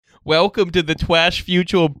Welcome to the Twash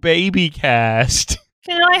Future Baby Cast.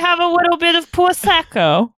 Can I have a little bit of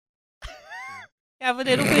Prosecco? Have a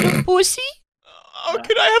little bit of pussy? Oh,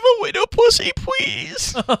 can I have a widow pussy,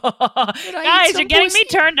 please? Guys, you're getting me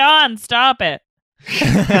turned on. Stop it.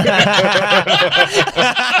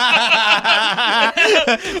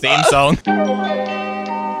 Theme song.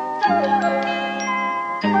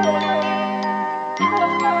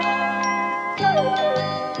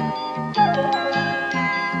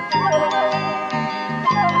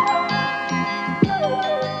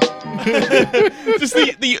 Just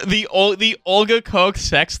the Olga Koch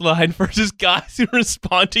sex line for just guys who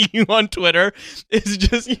respond to you on Twitter is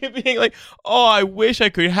just you being like, "Oh, I wish I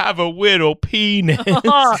could have a widow penis."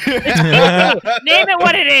 Oh, name it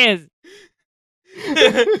what it is.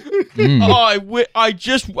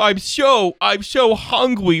 Oh, I'm so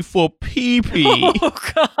hungry for pee pee. Oh,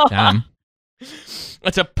 God. Damn.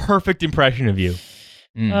 That's a perfect impression of you.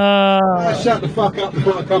 Shut the fuck up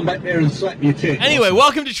before I come back there and slap your tits. Anyway,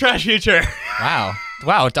 welcome to Trash Future. Wow,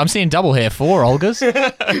 I'm seeing double here. 4 Olgas.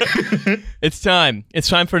 It's time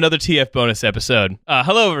for another TF bonus episode.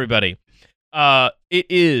 Hello, everybody. It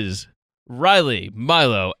is Riley,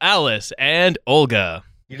 Milo, Alice, and Olga.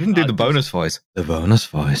 You didn't do the bonus voice. The bonus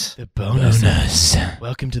voice. The bonus.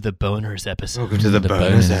 Welcome to the boners episode. Welcome to the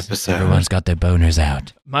bonus episode. Everyone's got their boners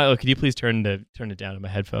out. Milo, could you please turn it down in my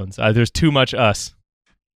headphones? There's too much us.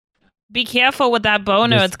 Be careful with that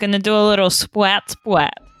boner. It's going to do a little splat.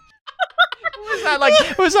 Was that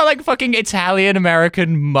like fucking Italian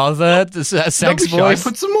American mother sex voice?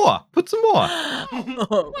 Put some more. What?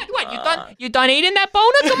 You done eating that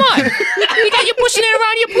boner? Come on. You got you pushing it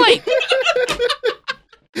around your plate.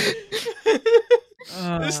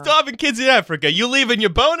 There's starving kids in Africa. You leaving your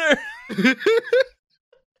boner?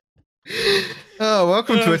 Oh,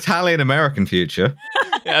 welcome to Italian American future.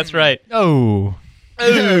 Yeah, that's right. Oh.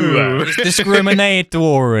 It's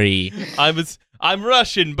discriminatory. I'm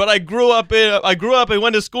Russian, but I grew up and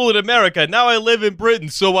went to school in America. Now I live in Britain,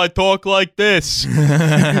 so I talk like this.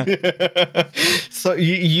 So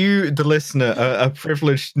you, the listener, are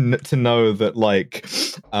privileged to know that, like,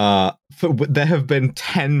 there have been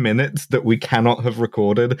 10 minutes that we cannot have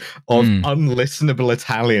recorded of unlistenable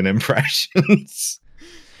Italian impressions.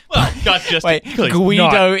 Well, not just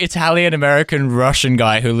Guido, Italian American Russian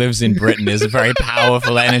guy who lives in Britain is a very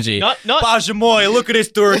powerful energy. Baja moi, look at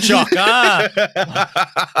this Durachok,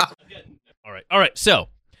 All right. So,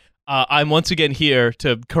 I'm once again here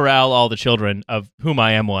to corral all the children, of whom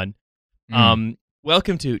I am one.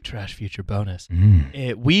 Welcome to Trash Future Bonus.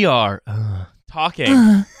 We are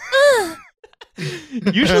talking.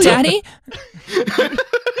 Usually, Daddy?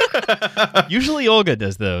 Usually Olga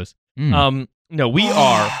does those. No, we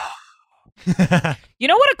are. You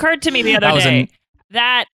know what occurred to me the other day?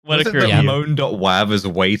 What occurred? That moan.wav is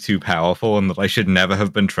way too powerful and that I should never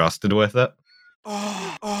have been trusted with it.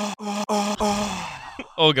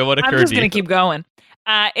 Olga, what occurred? I'm just going to keep going.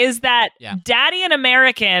 Is that Daddy in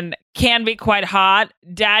American can be quite hot.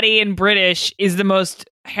 Daddy in British is the most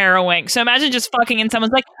harrowing. So imagine just fucking and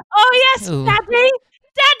someone's like, "Oh yes, Ooh. Daddy.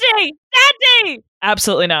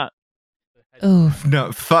 Absolutely not. Ooh.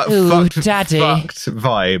 No, fucked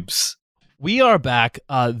vibes. We are back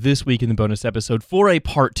this week in the bonus episode for a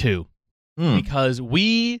part 2 because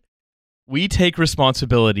we take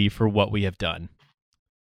responsibility for what we have done.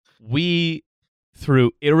 We,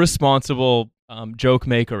 through irresponsible joke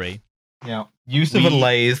makery, use of a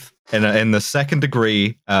lathe in the second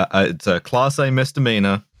degree, it's a class A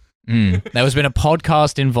misdemeanor. There has been a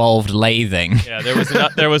podcast involved lathing. Yeah,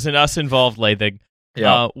 there was an us involved lathing.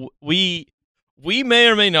 Yeah, we may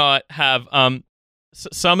or may not have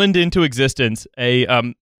summoned into existence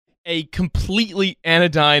a completely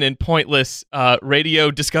anodyne and pointless radio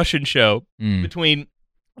discussion show between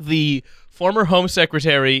the former Home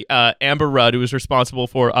Secretary Amber Rudd, who was responsible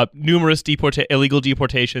for numerous illegal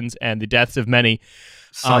deportations and the deaths of many,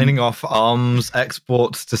 signing off arms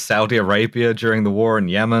exports to Saudi Arabia during the war in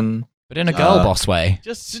Yemen, but in a girl boss way.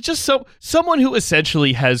 Just someone who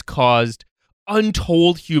essentially has caused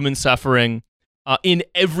untold human suffering in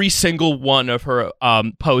every single one of her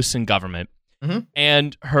posts in government.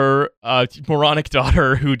 And her moronic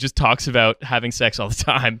daughter who just talks about having sex all the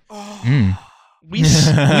time. We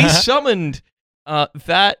summoned a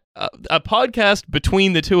podcast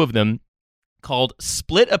between the two of them called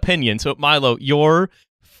Split Opinion. So Milo, your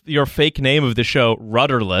fake name of the show,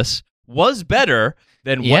 Rudderless, was better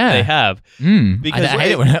than what they have. Because I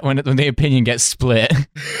hate it when the opinion gets split.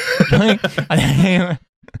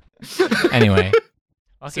 Anyway,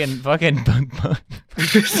 fucking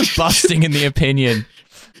busting in the opinion.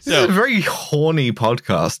 This is a very horny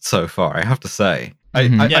podcast so far, I have to say.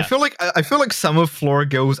 I feel like some of Flora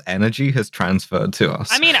Gill's energy has transferred to us.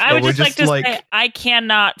 I mean, I would just like to say I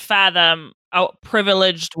cannot fathom a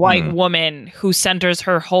privileged white woman who centers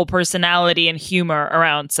her whole personality and humor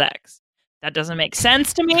around sex. That doesn't make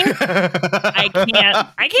sense to me. I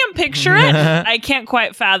can't picture it. I can't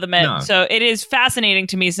quite fathom it. No. So it is fascinating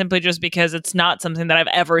to me simply just because it's not something that I've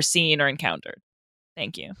ever seen or encountered.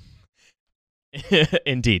 Thank you.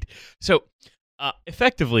 Indeed. So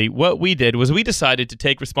effectively, what we did was we decided to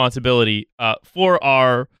take responsibility for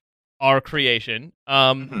our creation.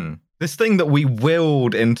 This thing that we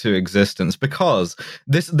willed into existence, because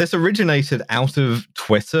this originated out of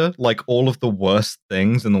Twitter, like all of the worst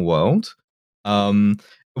things in the world.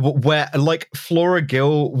 Where like Flora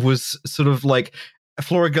Gill was sort of like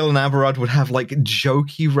Flora Gill and Amber Rudd would have like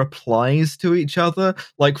jokey replies to each other.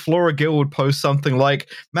 Like Flora Gill would post something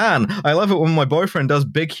like, "Man, I love it when my boyfriend does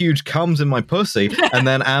big huge cums in my pussy," and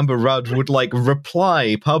then Amber Rudd would like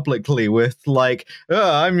reply publicly with like,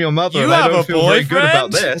 "I'm your mother and I don't feel very good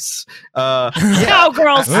about this."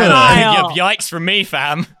 Cowgirl style. Yikes from me,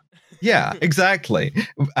 fam. Yeah, exactly.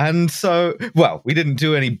 And so, well, we didn't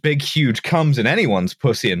do any big, huge cums in anyone's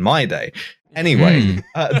pussy in my day. Anyway,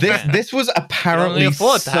 this was apparently you only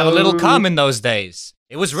afford to have a little cum in those days.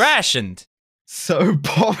 It was rationed. So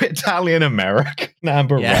poor Italian American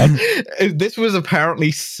Amber Rudd. This was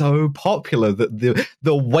apparently so popular that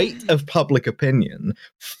the weight of public opinion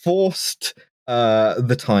forced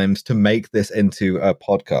the Times to make this into a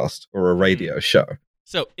podcast or a radio show.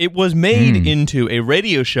 So it was made into a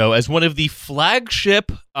radio show as one of the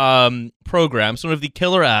flagship programs, one of the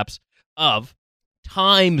killer apps of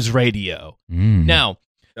Times Radio. Now,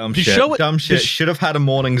 dumb shit. Should have had a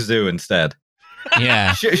morning zoo instead.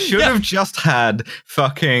 Yeah. Should have just had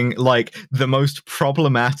fucking like the most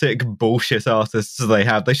problematic bullshit artists they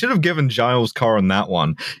have. They should have given Giles Corran that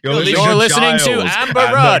one. You're listening to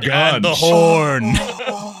Amber Rudd and the Horn.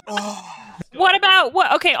 What about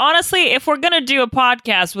okay, honestly, if we're going to do a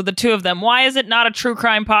podcast with the two of them, why is it not a true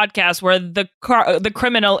crime podcast where the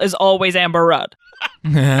criminal is always Amber Rudd?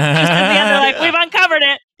 Just at the end, they're like, we've uncovered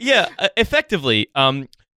it. Yeah, effectively,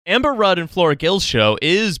 Amber Rudd and Flora Gill's show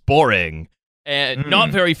is boring and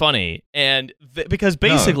not very funny. And because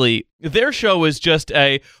basically their show is just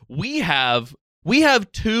we have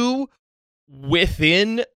two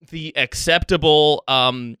within the acceptable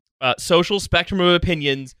social spectrum of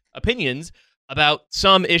opinions about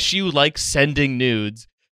some issue like sending nudes.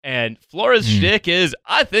 And Flora's shtick is,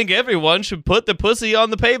 I think everyone should put the pussy on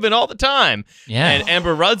the pavement all the time. Yeah. And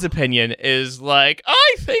Amber Rudd's opinion is like,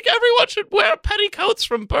 I think everyone should wear petticoats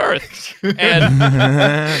from birth.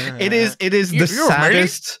 And it is the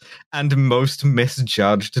saddest and most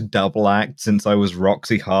misjudged double act since I was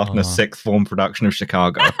Roxy Hart in a sixth form production of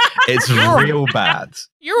Chicago. It's real bad.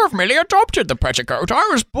 You have merely adopted the petticoat. I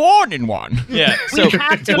was born in one. Yeah. So we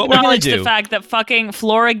have to acknowledge the fact that fucking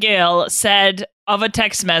Flora Gill said of a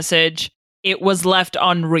text message, it was left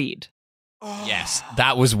unread. Yes,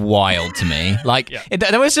 that was wild to me. Like,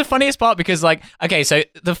 that was the funniest part because, like, okay, so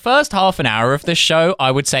the first half an hour of this show, I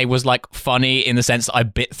would say, was like funny in the sense that I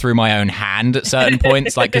bit through my own hand at certain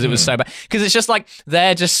points, like, because it was so bad. Because it's just like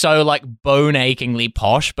they're just so like bone achingly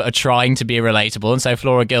posh, but are trying to be relatable. And so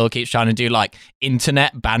Flora Gill keeps trying to do like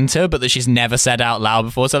internet banter, but that she's never said out loud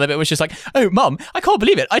before. So the bit was just like, "Oh, Mum, I can't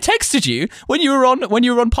believe it. I texted you when you were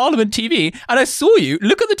on Parliament TV, and I saw you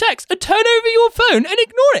look at the text and turn over your phone and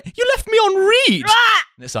ignore it. You left me on read."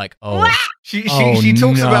 And it's like, she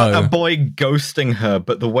talks about a boy ghosting her,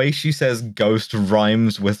 but the way she says ghost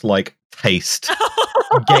rhymes with like taste.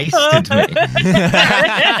 Ghasted me.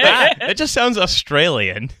 It just sounds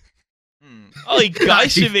Australian. Oh, he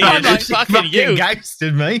ghosted me. I fucking you.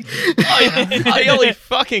 Ghosted me. I only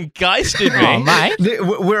fucking ghosted me. Oh, mate.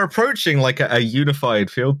 We're approaching like a unified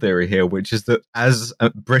field theory here, which is that as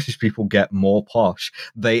British people get more posh,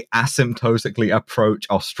 they asymptotically approach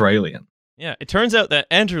Australian. Yeah, it turns out that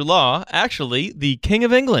Andrew Law, actually the King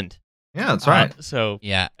of England. Yeah, that's right. So,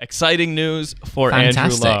 exciting news for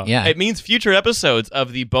Fantastic, Andrew Law. Yeah. It means future episodes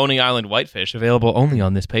of the Boney Island Whitefish, available only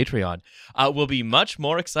on this Patreon, will be much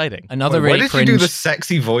more exciting. Another Why really did cringe... you do the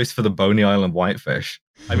sexy voice for the Boney Island Whitefish?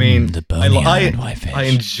 I mean, the Boney Island Whitefish. I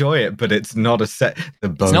enjoy it, but it's not a set.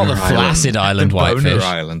 It's not the Flaccid Island Whitefish. Boner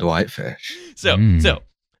Island Whitefish.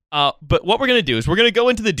 But what we're going to do is we're going to go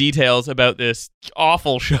into the details about this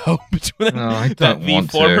awful show between the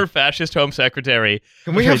former fascist Home Secretary.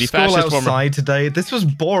 Can we have school outside today? This was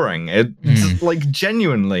boring. It's like,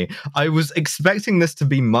 genuinely, I was expecting this to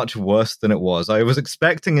be much worse than it was. I was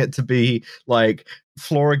expecting it to be like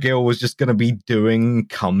Flora Gill was just going to be doing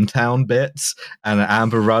Cumtown bits, and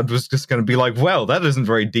Amber Rudd was just going to be like, well, that isn't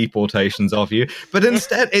very deportations of you. But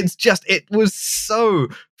instead, it was so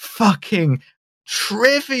fucking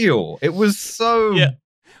trivial. It was so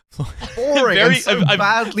boring and so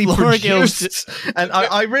badly produced. And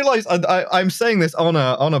I realize I'm saying this on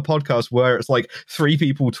a podcast where it's like 3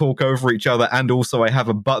 people talk over each other, and also I have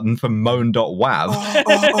a button for moan.wav.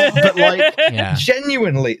 But like,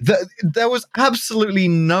 genuinely, there was absolutely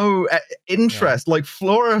no interest. Like,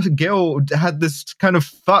 Flora Gill had this kind of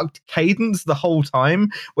fucked cadence the whole time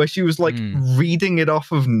where she was like reading it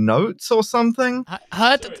off of notes or something.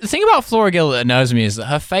 The thing about Flora Gill that annoys me is that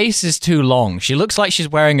her face is too long. She looks like she's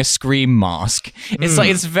wearing a Scream mask. It's like,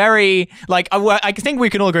 it's very like, I think we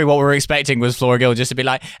can all agree what we were expecting was Flora Gill just to be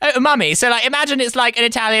like, oh, mummy, so like imagine it's like an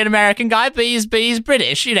Italian American guy, but he's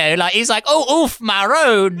British, you know, like he's like, oh, oof, my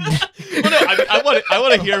road. Well, no, I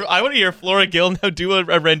want to hear Flora Gill now do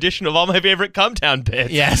a rendition of all my favorite Cumtown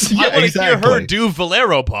bits. Yes, I want to hear her do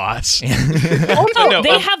Valero Boss. Also,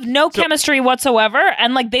 they have no chemistry whatsoever,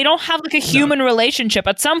 and like they don't have like a human relationship.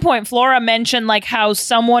 At some point, Flora mentioned like how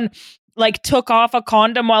someone like took off a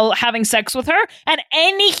condom while having sex with her, and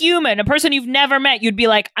any human, a person you've never met, you'd be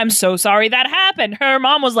like, I'm so sorry that happened. Her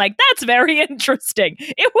mom was like, that's very interesting.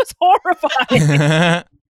 It was horrifying.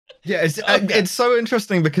 Yeah, it's so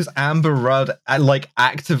interesting because Amber Rudd like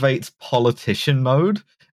activates politician mode.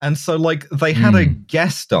 And so, like, they had a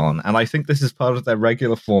guest on, and I think this is part of their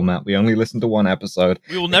regular format. We only listen to one episode.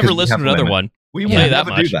 We will never listen to another one. We will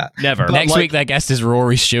never do that. Never. But next week, their guest is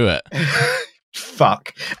Rory Stewart.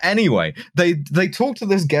 Fuck. Anyway, they talked to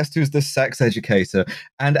this guest who's this sex educator,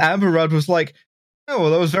 and Amber Rudd was like, oh, well,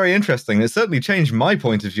 that was very interesting. It certainly changed my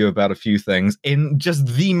point of view about a few things in just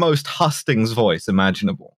the most hustings voice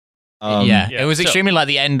imaginable. It was extremely like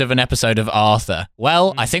the end of an episode of Arthur.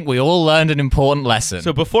 Well, I think we all learned an important lesson.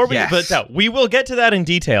 So before we put that, we will get to that in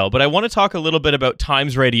detail, but I want to talk a little bit about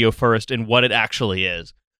Times Radio first and what it actually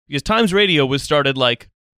is. Because Times Radio was started like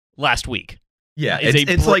last week. Yeah,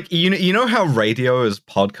 it's like, you know how radio is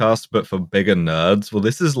podcast, but for bigger nerds? Well,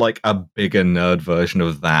 this is like a bigger nerd version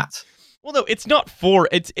of that. Well, no, it's not for...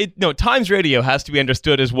 Times Radio has to be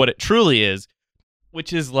understood as what it truly is,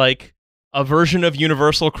 which is like a version of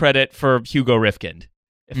Universal Credit for Hugo Rifkind,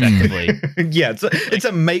 effectively. Yeah, it's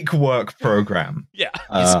a make-work program. Yeah.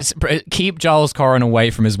 Keep Giles Corran away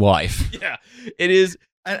from his wife. Yeah, it is...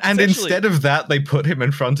 And instead of that, they put him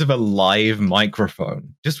in front of a live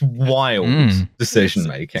microphone. Just wild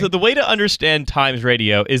decision-making. So the way to understand Times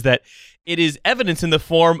Radio is that it is evidence in the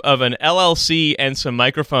form of an LLC and some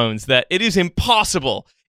microphones that it is impossible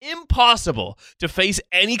to face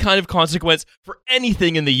any kind of consequence for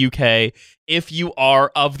anything in the UK if you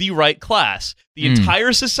are of the right class. The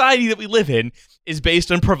entire society that we live in is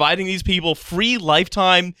based on providing these people free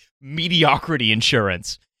lifetime mediocrity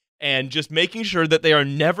insurance and just making sure that they are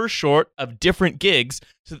never short of different gigs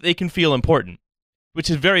so that they can feel important, which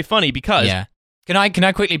is very funny because... Yeah. Can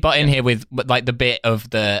I quickly butt in here with like the bit of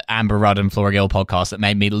the Amber Rudd and Flora Gill podcast that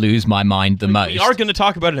made me lose my mind the most? We are going to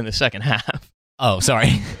talk about it in the second half. Oh,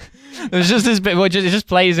 sorry. There's just this bit which it just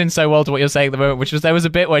plays in so well to what you're saying at the moment, which was there was a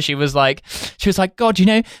bit where she was like, God, you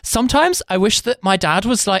know, sometimes I wish that my dad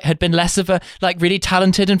was like had been less of a like really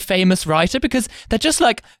talented and famous writer because they're just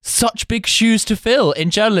like such big shoes to fill in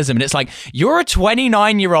journalism. And it's like, you're a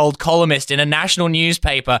 29-year-old columnist in a national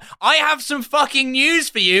newspaper. I have some fucking news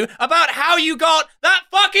for you about how you got that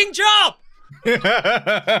fucking job.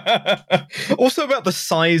 Also about the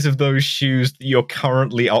size of those shoes that you're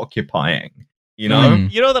currently occupying. You know?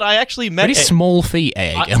 You know that I actually met... Pretty small feet,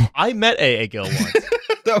 A.A. Gill. I met A.A. Gill once.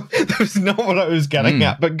 That was not what I was getting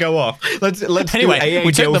at, but go off. Let's anyway, do A.A.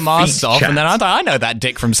 we took Gill the masks off, chat. and then I thought, I know that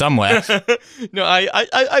dick from somewhere. No,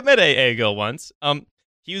 I met A.A. Gill once.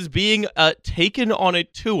 He was being taken on a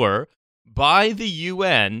tour by the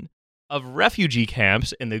UN of refugee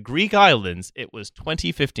camps in the Greek islands. It was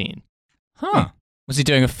 2015. Huh. Was he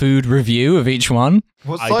doing a food review of each one?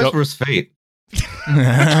 What size were his feet?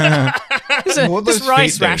 This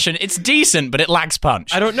rice ration, it's decent, but it lacks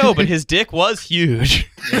punch. I don't know, but his dick was huge.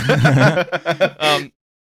 Met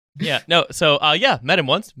him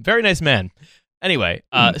once. Very nice man. Anyway,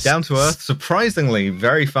 down to earth, surprisingly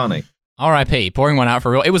very funny. R.I.P. Pouring one out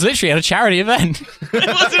for real. It was literally at a charity event. It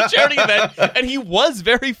was a charity event, and he was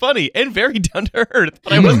very funny and very down to earth,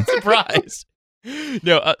 but I wasn't surprised.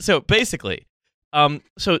 No, so basically,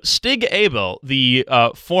 so Stig Abel, the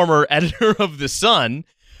former editor of The Sun,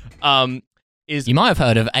 is... You might have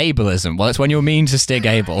heard of ableism. Well, it's when you're mean to Stig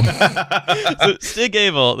Abel. So Stig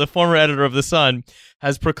Abel, the former editor of The Sun,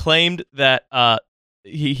 has proclaimed that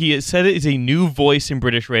he has said it is a new voice in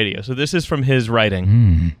British radio. So this is from his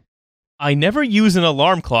writing. I never use an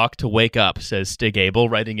alarm clock to wake up, says Stig Abel,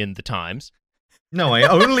 writing in the Times. No, I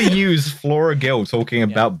only use Flora Gill talking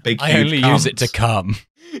about big, huge I only use it to come.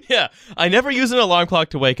 Yeah, I never use an alarm clock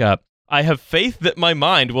to wake up. I have faith that my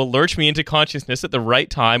mind will lurch me into consciousness at the right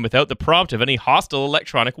time without the prompt of any hostile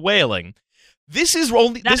electronic wailing. This is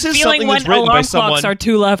something that's written by someone. Alarm clocks are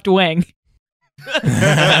too left wing.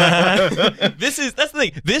 That's the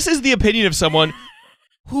thing. This is the opinion of someone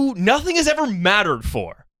who nothing has ever mattered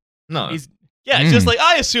for. No. It's just like,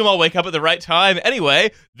 I assume I'll wake up at the right time.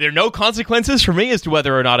 Anyway, there are no consequences for me as to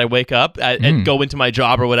whether or not I wake up and go into my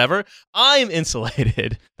job or whatever. I'm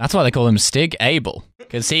insulated. That's why they call him Stig Abel,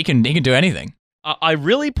 because he can do anything. I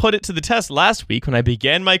really put it to the test last week when I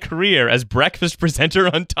began my career as breakfast presenter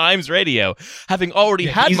on Times Radio, having already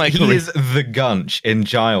had my career. He is the Gunch in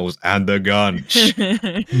Giles and the Gunch.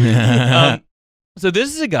 So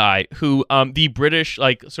this is a guy who the British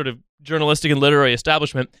sort of journalistic and literary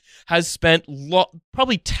establishment has spent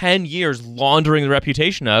probably 10 years laundering the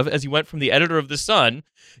reputation of, as he went from the editor of The Sun,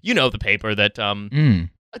 the paper that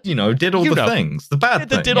did all the things, the bad things.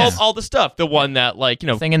 That did all the stuff. The one that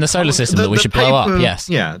thing in the solar system that we should blow up. Yes.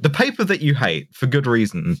 Yeah, the paper that you hate for good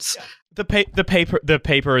reasons. The paper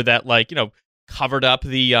that covered up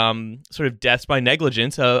the sort of deaths by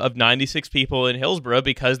negligence of 96 people in Hillsborough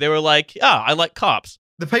because they were like, I like cops.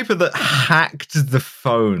 The paper that hacked the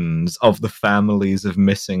phones of the families of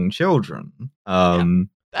missing children.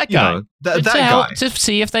 That guy. That guy. To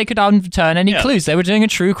see if they could unturn any clues. They were doing a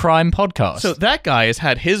true crime podcast. So that guy has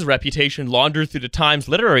had his reputation laundered through the Times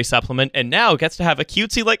literary supplement and now gets to have a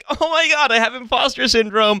cutesy oh my God, I have imposter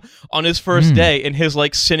syndrome on his first day in his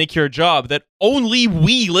sinecure job that only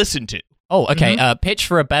we listen to. Oh, okay. Pitch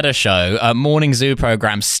for a better show. Morning zoo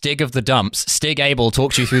program, Stig of the Dumps. Stig Abel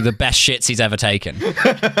talks you through the best shits he's ever taken.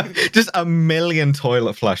 Just a million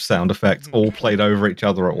toilet flush sound effects all played over each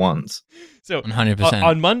other at once. So 100%.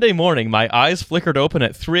 On Monday morning, my eyes flickered open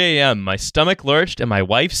at 3 a.m., my stomach lurched, and my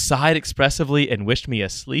wife sighed expressively and wished me a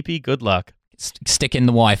sleepy good luck. Stick in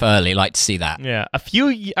the wife early. Like to see that. Yeah. A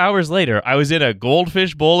few hours later, I was in a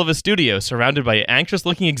goldfish bowl of a studio surrounded by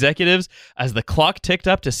anxious-looking executives as the clock ticked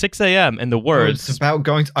up to 6 a.m. and the words... It's about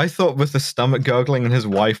going... I thought with the stomach gurgling and his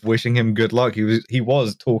wife wishing him good luck, he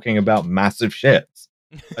was talking about massive shits.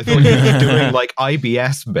 I thought he was doing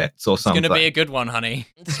IBS bits or something. It's going to be a good one, honey.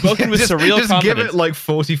 Spoken with surreal confidence. Just give it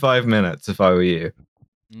 45 minutes if I were you.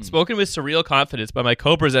 Spoken with surreal confidence by my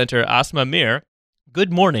co-presenter Asma Mir.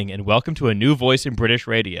 Good morning and welcome to a new voice in British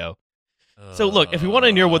radio. So look, if we want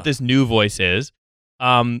to know what this new voice is,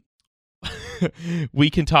 we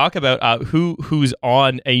can talk about who's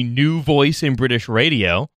on a new voice in British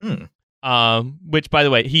radio. Which, by the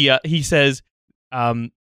way, he says,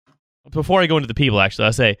 before I go into the people, actually,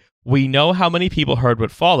 I'll say, we know how many people heard what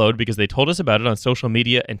followed because they told us about it on social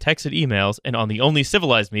media and texted emails and on the only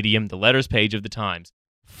civilized medium, the letters page of the Times.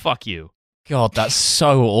 Fuck you. God, that's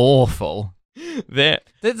so awful.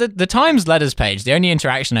 The Times letters page, the only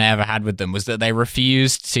interaction I ever had with them was that they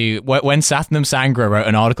refused to... When Sathnam Sangra wrote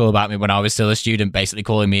an article about me when I was still a student, basically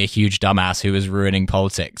calling me a huge dumbass who was ruining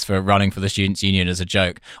politics for running for the Students' Union as a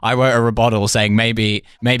joke, I wrote a rebuttal saying maybe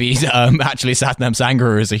actually Sathnam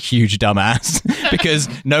Sangra is a huge dumbass because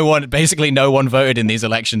no one voted in these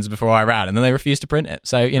elections before I ran, and then they refused to print it.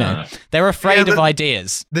 So, they're afraid of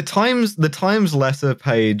ideas. The Times letter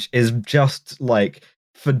page is just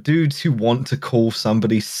for dudes who want to call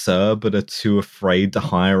somebody sir but are too afraid to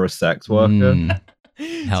hire a sex worker.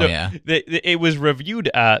 Hell yeah. It was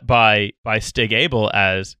reviewed by Stig Abel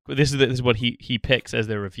as, this is what he picks as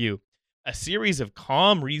their review, a series of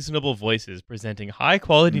calm, reasonable voices presenting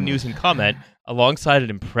high-quality news and comment alongside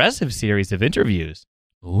an impressive series of interviews.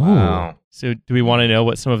 Ooh. Wow. So do we want to know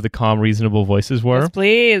what some of the calm, reasonable voices were? Yes,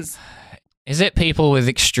 please. Is it people with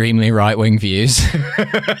extremely right-wing views?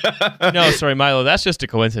 No, sorry, Milo, that's just a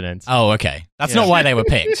coincidence. Oh, okay. That's not why they were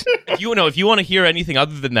picked. If you want to hear anything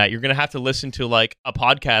other than that, you're going to have to listen to a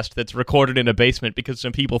podcast that's recorded in a basement because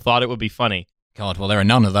some people thought it would be funny. God, well, there are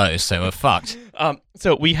none of those, so we're fucked.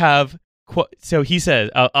 So we have... So he says,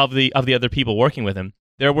 of the other people working with him,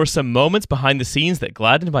 there were some moments behind the scenes that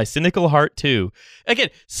gladdened my cynical heart, too. Again,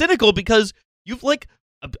 cynical because you've,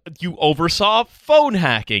 you oversaw phone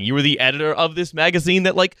hacking. You were the editor of this magazine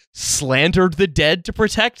that, slandered the dead to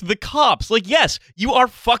protect the cops. Yes, you are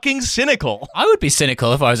fucking cynical. I would be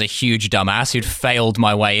cynical if I was a huge dumbass who'd failed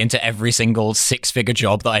my way into every single six-figure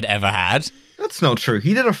job that I'd ever had. That's not true.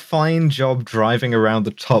 He did a fine job driving around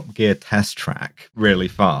the Top Gear test track really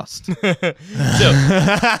fast. So,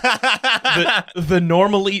 the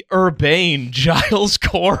normally urbane Giles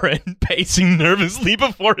Corrin pacing nervously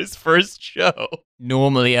before his first show.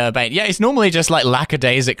 Normally urbane. Yeah, he's normally just like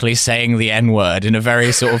lackadaisically saying the N-word in a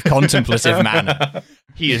very sort of contemplative manner.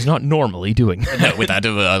 He is not normally doing that. No, with that,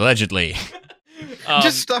 allegedly.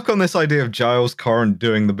 Just stuck on this idea of Giles Corrin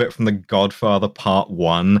doing the bit from The Godfather Part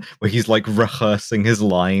 1, where he's like rehearsing his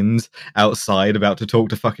lines outside about to talk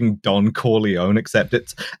to fucking Don Corleone, except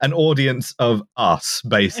it's an audience of us,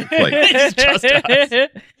 basically. It's just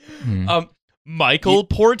us. Michael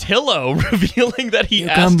Portillo revealing that he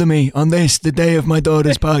asked... come to me on this, the day of my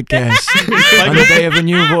daughter's podcast, on the day of a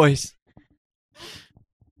new voice.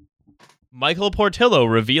 Michael Portillo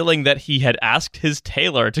revealing that he had asked his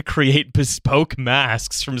tailor to create bespoke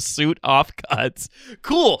masks from suit offcuts.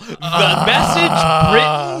 Cool. The message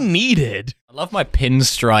Britain needed. I love my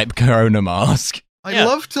pinstripe Corona mask. I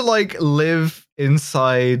love to like live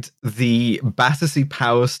inside the Battersea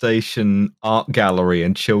Power Station art gallery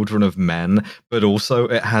in Children of Men, but also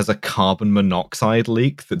it has a carbon monoxide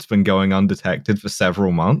leak that's been going undetected for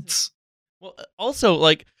several months. Well, also,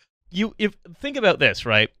 like, think about this,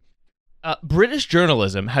 right? British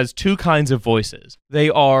journalism has two kinds of voices.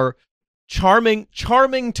 They are charming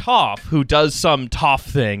Toff, who does some Toff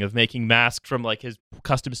thing of making masks from like his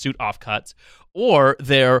custom suit offcuts, or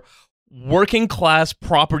they're working class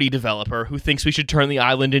property developer who thinks we should turn the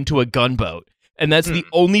island into a gunboat. And that's the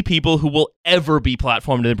only people who will ever be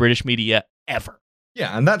platformed in the British media ever.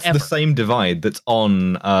 Yeah, and that's the same divide that's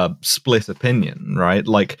on Split Opinion, right?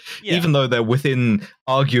 Like, even though they're within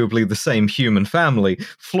arguably the same human family,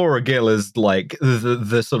 Flora Gill is like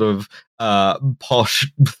the sort of posh,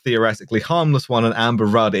 theoretically harmless one, and Amber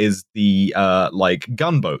Rudd is the like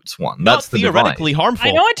gunboats one. That's the theoretically divide. harmful.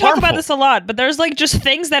 I know I talk about this a lot, but there's like just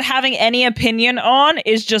things that having any opinion on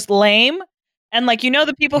is just lame. And like, you know,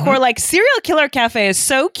 the people who are like, serial killer cafe is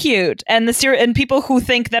so cute, and and people who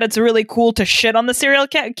think that it's really cool to shit on the serial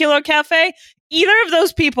killer cafe, either of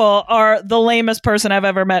those people are the lamest person I've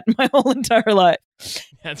ever met in my whole entire life.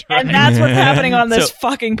 That's right. And that's what's happening on this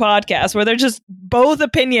fucking podcast, where they're just, both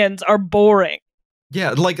opinions are boring.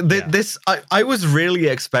 Yeah, like this, I was really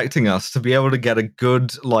expecting us to be able to get a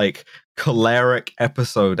good, like, choleric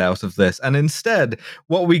episode out of this. And instead,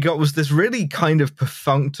 what we got was this really kind of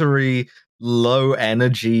perfunctory, low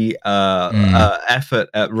energy effort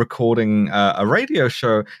at recording a radio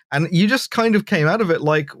show, and you just kind of came out of it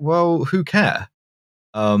like, well, who care?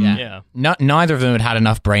 Neither of them had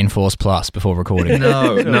enough Brain Force Plus before recording.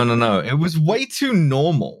 No. It was way too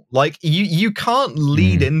normal. Like, you can't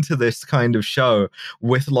lead into this kind of show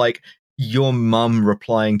with like your mum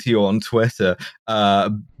replying to you on Twitter,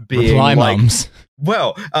 being Reply like, mums.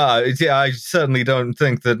 well, I certainly don't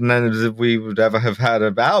think that none of we would ever have had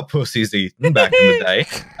our pussies eaten back in the day.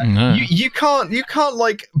 No. You can't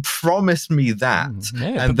like promise me that.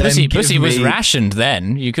 Yeah, and but then pussy was rationed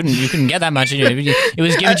then. You couldn't get that much. It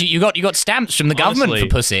was given to you. You got stamps from the government for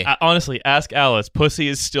pussy. Honestly, ask Alice. Pussy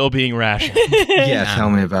is still being rationed. Yeah,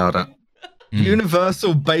 tell me about it.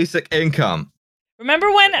 Universal basic income.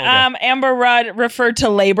 Remember when Amber Rudd referred to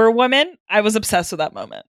labor women? I was obsessed with that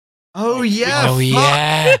moment. Oh yeah. Oh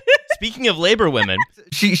yeah. Speaking of labor women,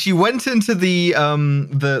 she went into the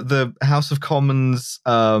House of Commons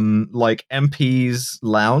like MPs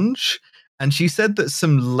lounge, and she said that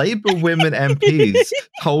some labor women MPs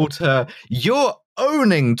told her, "You're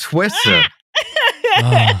owning Twitter."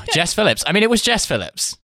 Jess Phillips. I mean, it was Jess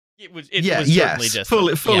Phillips. It was certainly Jess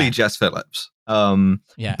Phillips. Fully Jess Phillips.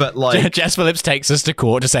 But like Jess Phillips takes us to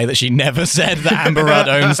court to say that she never said that Amber Rudd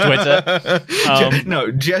owns Twitter.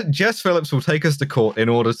 Jess Phillips will take us to court in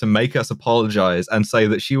order to make us apologize and say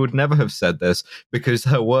that she would never have said this because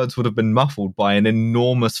her words would have been muffled by an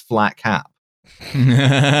enormous flat cap.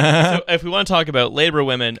 So if we want to talk about labor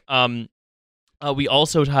women, we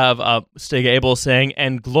also have Stig Abel saying,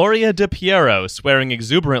 and Gloria De Piero swearing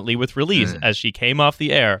exuberantly with release as she came off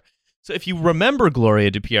the air. So if you remember Gloria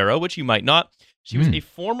De Piero, which you might not, she was a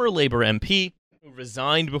former Labour MP who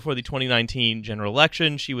resigned before the 2019 general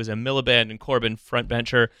election. She was a Miliband and Corbyn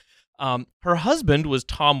frontbencher. Her husband was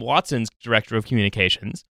Tom Watson's director of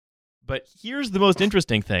communications. But here's the most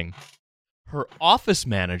interesting thing. Her office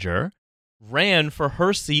manager ran for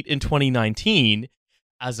her seat in 2019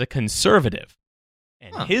 as a conservative.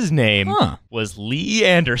 And his name was Lee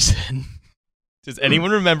Anderson. Does anyone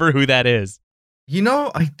remember who that is? You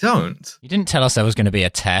know, I don't. You didn't tell us there was going to be a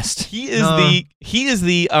test. He is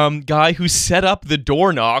the guy who set up the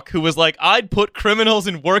door knock, who was like, I'd put criminals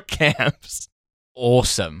in work camps.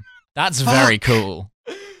 Awesome. That's very cool.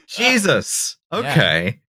 Jesus.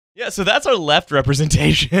 Okay. Yeah, so that's our left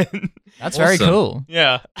representation. That's very cool.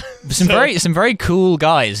 Yeah. Some very cool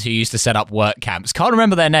guys who used to set up work camps. Can't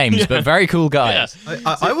remember their names, but very cool guys.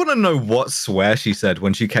 Yeah. I want to know what swear she said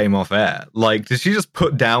when she came off air. Like, did she just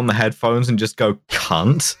put down the headphones and just go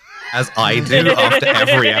cunt, as I do after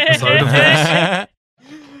every episode of this?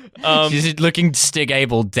 She's looking Stig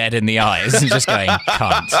Abel dead in the eyes and just going,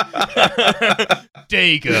 cunt.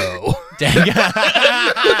 Dago.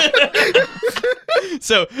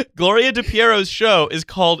 So Gloria DePiero's show is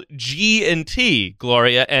called G&T,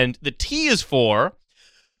 Gloria, and the T is for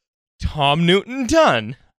Tom Newton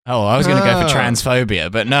Dunn. Oh, I was going to go for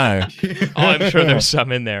transphobia, but no. I'm sure there's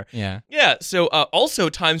some in there. Yeah. Yeah, so also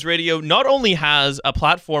Times Radio not only has a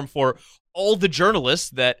platform for all the journalists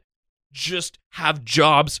that just have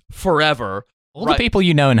jobs forever. All the people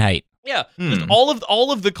you know and hate. Yeah, just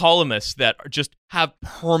all of the columnists that just have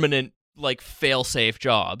permanent, like, fail-safe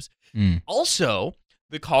jobs. Also,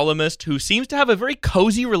 the columnist who seems to have a very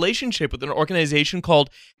cozy relationship with an organization called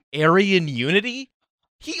Aryan Unity.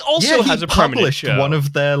 He also has a permanent show. One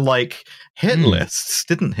of their like hit lists,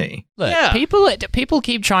 didn't he? Look, people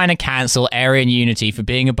keep trying to cancel Aryan Unity for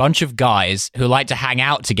being a bunch of guys who like to hang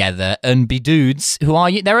out together and be dudes who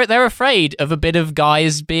are they're afraid of a bit of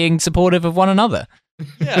guys being supportive of one another.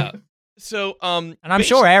 Yeah. So, and I'm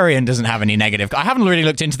sure Aryan doesn't have any negative. I haven't really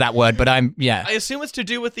looked into that word, but I assume it's to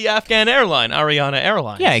do with the Afghan airline, Ariana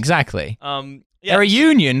Airlines. Yeah, exactly. Yeah. They're a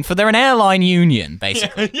union, they're an airline union,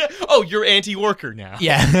 basically. Yeah. Oh, you're anti-worker now.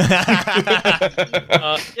 Yeah.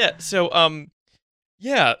 So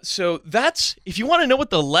that's, if you want to know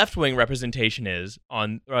what the left-wing representation is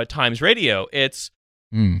on Times Radio, it's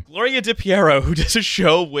Gloria DePiero, who does a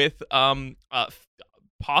show with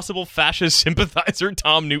possible fascist sympathizer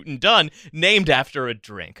Tom Newton Dunn, named after a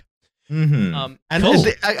drink. And cool.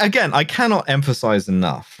 Again, I cannot emphasize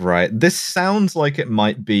enough, right? This sounds like it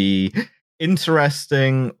might be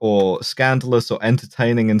interesting or scandalous or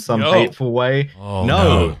entertaining in some hateful way.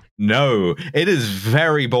 No. It is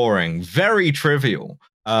very boring, very trivial,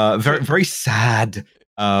 very sad.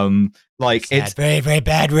 It's very, very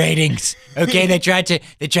bad ratings. Okay, they tried to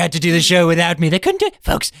do the show without me. They couldn't do it,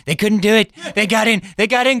 folks. They couldn't do it. They got in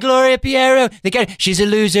Gloria Piero. She's a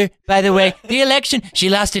loser, by the way. The election, she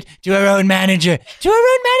lost it to her own manager.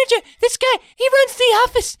 This guy, he runs the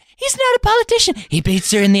office. He's not a politician. He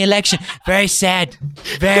beats her in the election. Very sad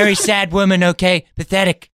woman. Okay,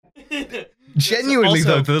 pathetic. Genuinely,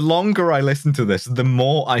 though, the longer I listened to this, the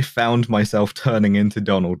more I found myself turning into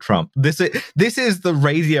Donald Trump. This is the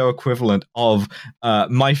radio equivalent of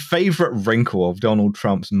my favorite wrinkle of Donald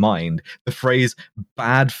Trump's mind, the phrase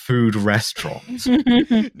 "bad food restaurants."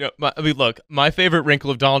 My favorite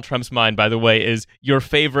wrinkle of Donald Trump's mind, by the way, is your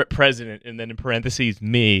favorite president, and then in parentheses,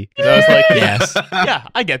 me. I was like, yes. Yeah,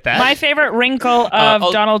 I get that. My favorite wrinkle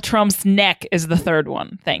of Donald Trump's neck is the third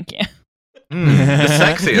one. Thank you. The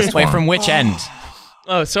sexiest Wait, one. from which end?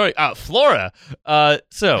 Oh, sorry, Flora.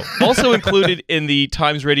 So, also included in the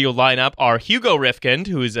Times Radio lineup are Hugo Rifkind,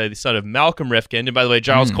 who is the son of Malcolm Rifkind, and by the way,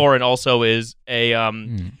 Giles Corrin also is a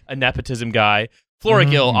nepotism guy. Flora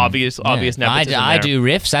Gill, obvious nepotism. I do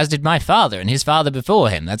riffs, as did my father and his father before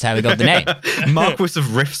him. That's how he got the name. Marquis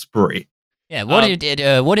of Riffsbury. Yeah,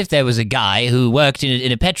 what if there was a guy who worked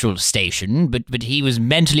in a petrol station, but he was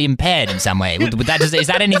mentally impaired in some way? Is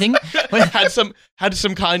that anything? had some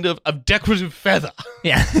kind of decorative feather.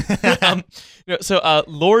 Yeah. So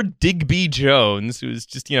Lord Digby Jones, who's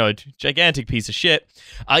just a gigantic piece of shit.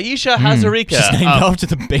 Aisha Hazarika, she's named after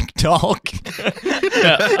the big dog.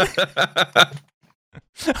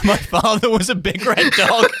 My father was a big red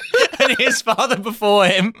dog, and his father before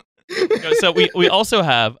him. So we also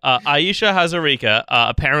have Aisha Hazarika,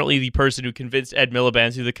 apparently the person who convinced Ed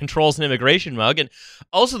Miliband to the controls an immigration mug, and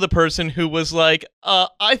also the person who was like,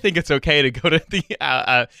 I think it's okay to go to the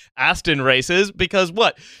Aston races because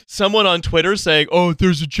what? Someone on Twitter saying, oh,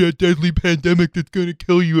 there's a deadly pandemic that's going to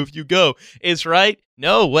kill you if you go. Is right?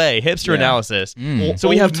 No way. Hipster analysis. So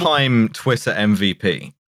we have time Twitter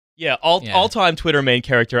MVP. Yeah, all-time Twitter main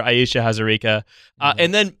character, Aisha Hazarika.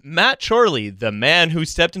 And then Matt Chorley, the man who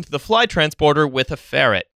stepped into the fly transporter with a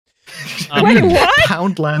ferret. Wait, what?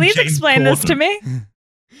 Poundland Please James explain this to me.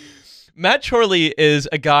 Matt Chorley is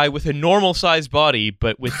a guy with a normal-sized body,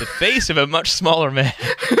 but with the face of a much smaller man.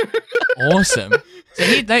 Awesome.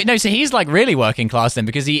 So he's like really working class then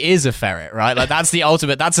because he is a ferret, right? Like that's the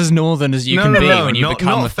ultimate. That's as northern as you can be when you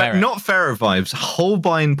become a ferret. Not ferret vibes.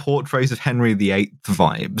 Holbein portraits of Henry VIII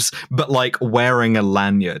vibes, but like wearing a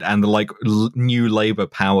lanyard and the like new Labour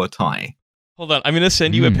power tie. Hold on, I'm going to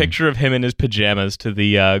send you a picture of him in his pajamas to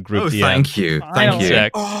the group. Oh, thank you.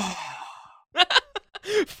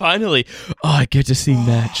 Finally, I get to see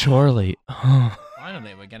Matt Chorley. Oh.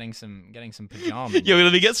 Finally, we're getting some pajamas. Yo,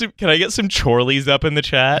 let me get some. Can I get some Chorleys up in the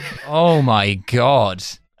chat? Oh my god.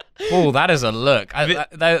 Oh, that is a look.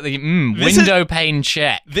 Window pane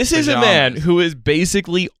check. This is a man who is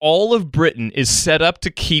basically all of Britain is set up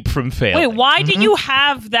to keep from failing. Wait, why do you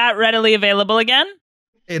have that readily available again?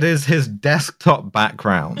 It is his desktop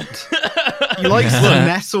background. He likes to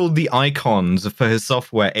nestle the icons for his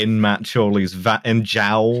software in Matt Chorley's in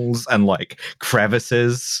jowls and like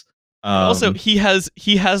crevices. Also, he has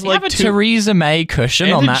like a Theresa May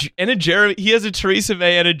cushion on that, he has a Theresa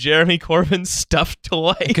May and a Jeremy Corbyn stuffed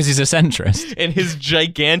toy because he's a centrist in his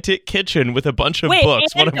gigantic kitchen with a bunch of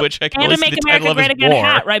books, one of which I can only see the title of his war.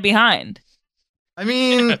 Hat right behind. I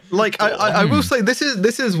mean, like I will say this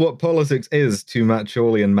is what politics is to Matt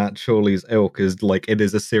Chorley and Matt Chorley's ilk is like it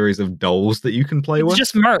is a series of dolls that you can play with. It's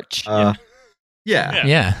just merch.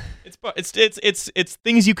 Yeah. It's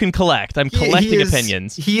things you can collect. I'm collecting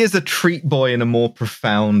opinions. He is a treat boy in a more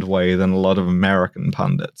profound way than a lot of American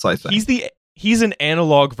pundits, I think. He's an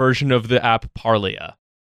analog version of the app Parlia.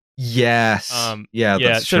 Yes.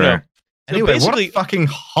 That's true. No. Anyway, what a fucking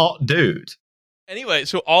hot dude. Anyway,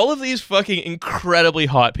 so all of these fucking incredibly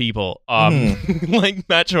hot people, like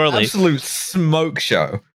Matt Chorley. Absolute smoke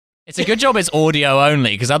show. It's a good job it's audio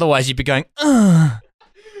only, because otherwise you'd be going, I'm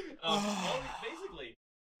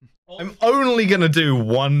only going to do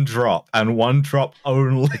one drop, and one drop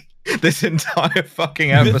only, this entire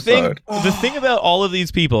fucking episode. The thing about all of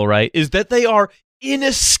these people, right, is that they are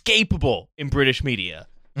inescapable in British media.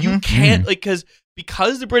 You can't, because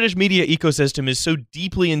the British media ecosystem is so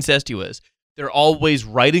deeply incestuous, they're always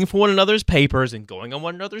writing for one another's papers and going on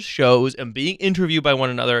one another's shows and being interviewed by one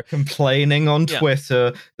another. Complaining on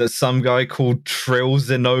Twitter that some guy called Trill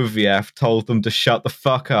Zinoviev told them to shut the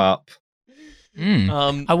fuck up.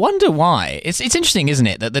 I wonder why. It's interesting, isn't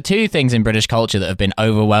it, that the two things in British culture that have been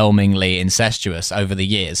overwhelmingly incestuous over the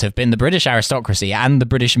years have been the British aristocracy and the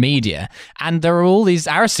British media, and there are all these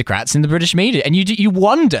aristocrats in the British media, and you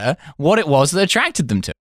wonder what it was that attracted them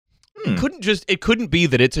to. It couldn't be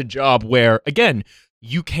that it's a job where, again,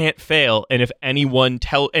 you can't fail, and if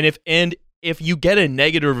you get a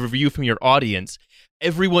negative review from your audience,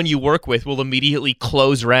 everyone you work with will immediately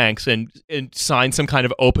close ranks and sign some kind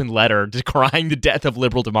of open letter decrying the death of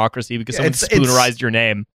liberal democracy because someone spoonerized your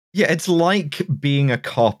name. Yeah, it's like being a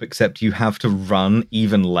cop, except you have to run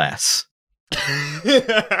even less.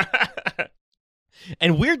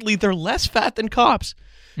 And weirdly, they're less fat than cops.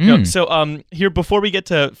 No, so here, before we get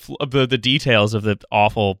to the details of the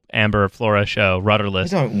awful Amber Flora show,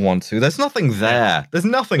 Rudderless. I don't want to. There's nothing there. There's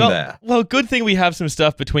nothing there. Well, good thing we have some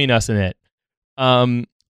stuff between us and it.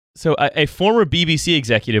 So a former BBC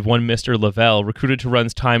executive, one Mr. Lavelle, recruited to run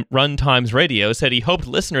Times Radio, said he hoped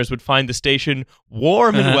listeners would find the station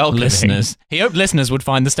warm and welcoming. He hoped listeners would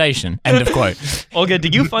find the station. End of quote. Olga,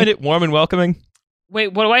 did you find it warm and welcoming?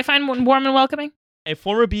 Wait, what do I find warm and welcoming? A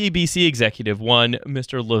former BBC executive, one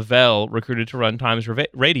Mr. Lavelle, recruited to run Times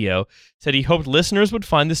Radio, said he hoped listeners would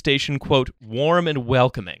find the station, quote, warm and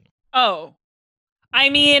welcoming. Oh.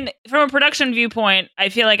 I mean, from a production viewpoint, I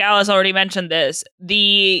feel like Alice already mentioned this.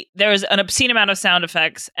 There's an obscene amount of sound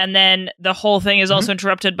effects, and then the whole thing is also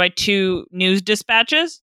interrupted by 2 news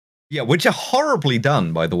dispatches. Yeah, which are horribly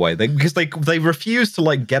done, by the way, because they refuse to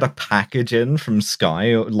like get a package in from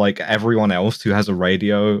Sky, like everyone else who has a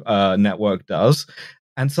radio network does,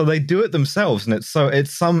 and so they do it themselves. And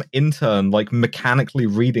it's some intern like mechanically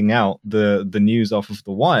reading out the news off of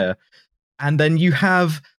the wire, and then you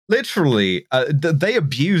have literally they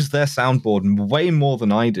abuse their soundboard way more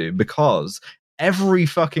than I do, because every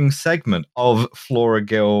fucking segment of Flora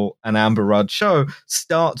Gill and Amber Rudd show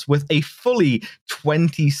starts with a fully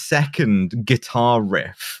 20-second guitar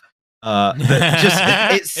riff.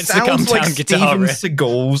 It sounds like Steven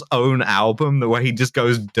Seagal's own album, the way he just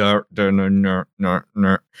goes dirt, for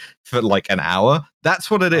like an hour. That's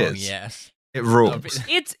what it is. Oh, yes. It rules.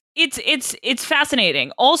 It's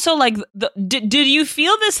fascinating. Also, like, did you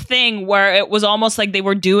feel this thing where it was almost like they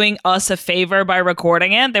were doing us a favor by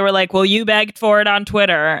recording it? They were like, well, you begged for it on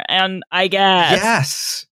Twitter, and I guess.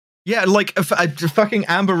 Yes. Yeah, like fucking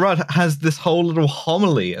Amber Rudd has this whole little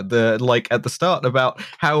homily at the start about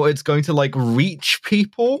how it's going to like reach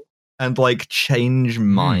people and like change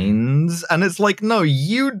minds, and it's like, no,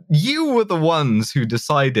 you were the ones who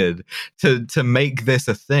decided to make this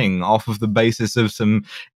a thing off of the basis of some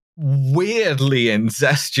weirdly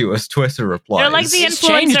incestuous Twitter replies. They're like the influencers.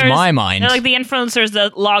 Changed my mind. They're like the influencers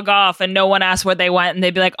that log off and no one asks where they went, and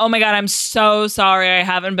they'd be like, "Oh my god, I'm so sorry, I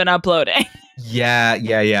haven't been uploading."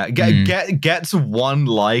 Yeah. Gets one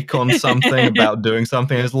like on something about doing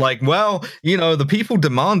something. It's like, well, the people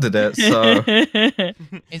demanded it, so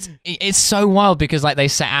it's so wild because like they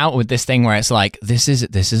set out with this thing where it's like this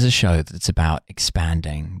is a show that's about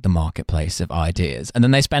expanding the marketplace of ideas, and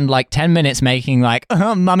then they spend like 10 minutes making like,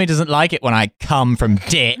 mummy doesn't like it when I come from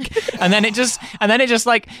dick, and then it just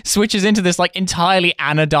like switches into this like entirely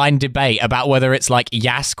anodyne debate about whether it's like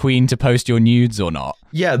Yas Queen to post your nudes or not.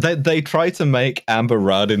 Yeah, they try to make Amber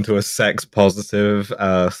Rudd into a sex-positive,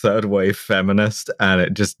 third-wave feminist, and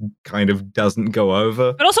it just kind of doesn't go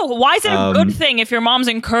over. But also, why is it a good thing if your mom's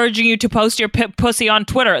encouraging you to post your pussy on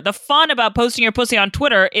Twitter? The fun about posting your pussy on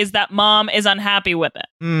Twitter is that mom is unhappy with it.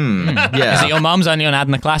 Yeah. Is it your mom's only on Ad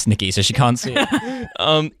and the Class, Nikki, so she can't see it?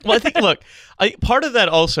 Well, I think, look, part of that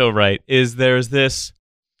also, right, is there's this...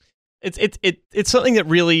 It's something that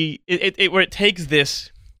really... where it takes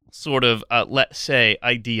this... sort of, let's say,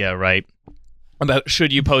 idea, right? About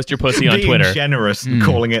should you post your pussy on Twitter? Being generous and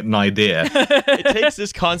calling it an idea. It takes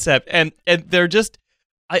this concept, and they're just,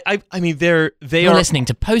 I mean, You're listening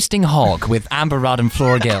to Posting Hog with Amber Rudd and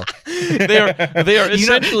Flora Gill. They are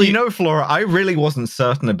essentially... Flora, I really wasn't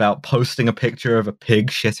certain about posting a picture of a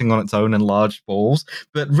pig shitting on its own enlarged balls,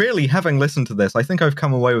 but really, having listened to this, I think I've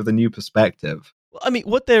come away with a new perspective. I mean,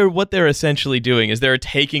 what they're essentially doing is they're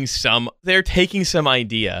taking some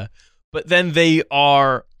idea, but then they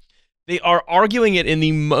are arguing it in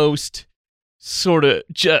the most sort of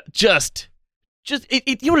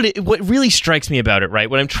what really strikes me about it, right?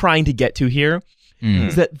 What I'm trying to get to here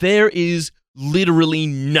is that there is literally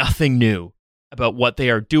nothing new about what they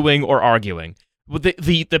are doing or arguing.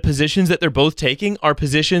 The positions that they're both taking are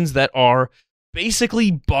positions that are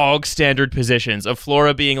basically bog standard positions of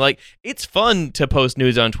Flora being like, it's fun to post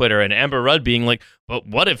news on Twitter, and Amber Rudd being like, but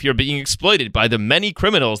what if you're being exploited by the many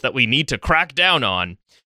criminals that we need to crack down on?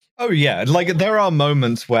 Oh yeah, like there are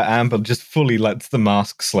moments where Amber just fully lets the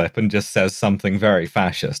mask slip and just says something very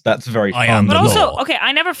fascist. That's very fun. But also, okay,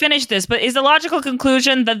 I never finished this, but is the logical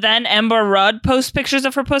conclusion that then Amber Rudd posts pictures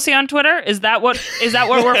of her pussy on Twitter? Is that what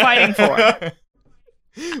we're fighting for?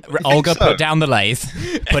 Olga, put down the lathe.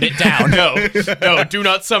 Put it down. No, do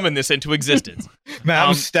not summon this into existence.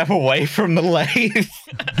 Ma'am, step away from the lathe.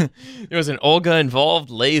 There was an Olga-involved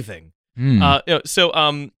lathing. A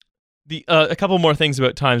couple more things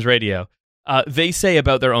about Times Radio. They say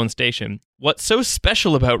about their own station, what's so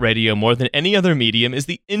special about radio more than any other medium is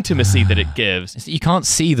the intimacy that it gives. You can't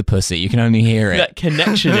see the pussy, you can only hear it. That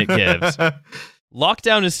connection it gives.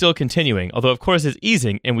 Lockdown is still continuing, although of course it's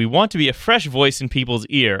easing, and we want to be a fresh voice in people's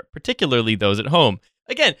ear, particularly those at home.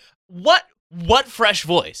 Again, what fresh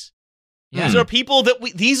voice? Yeah. These are people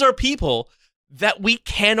that we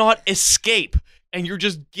cannot escape, and you're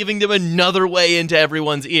just giving them another way into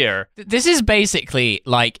everyone's ear. This is basically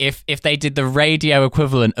like if they did the radio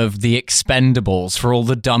equivalent of The Expendables for all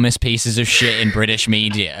the dumbest pieces of shit in British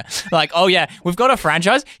media. Like, oh yeah, we've got a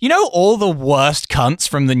franchise. You know all the worst cunts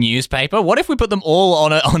from the newspaper? What if we put them all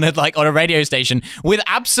on a radio station with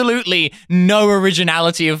absolutely no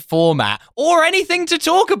originality of format or anything to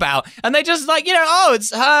talk about? And they just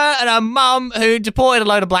it's her and her mum who deported a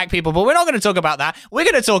load of black people, but we're not going to talk about that. We're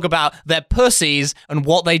going to talk about their pussies and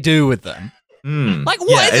what they do with them. Like,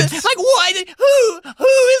 what is it? Like, what? Who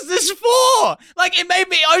is this for? Like, it made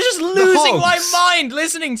me, I was just losing my mind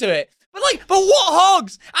listening to it. But what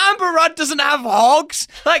hogs? Amber Rudd doesn't have hogs.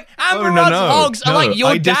 Like, Amber Rudd's hogs are like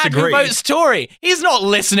your dad who votes Tory. He's not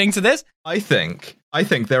listening to this. I think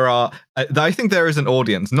there is an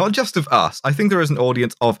audience, not just of us. I think there is an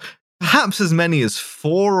audience of perhaps as many as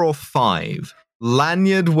 4 or 5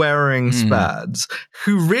 lanyard-wearing spads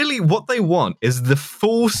who really, what they want is the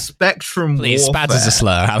full spectrum Please, warfare. spads is a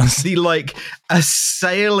slur, Alice. The,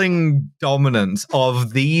 assailing dominance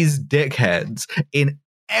of these dickheads in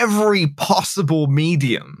every possible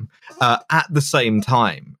medium at the same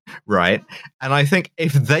time, right? And I think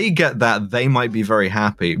if they get that, they might be very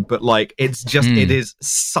happy. But it's just it is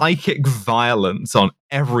psychic violence on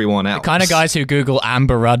everyone else. The kind of guys who Google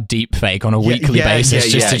Amber Rudd deepfake on a weekly basis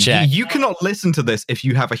just to check. You cannot listen to this if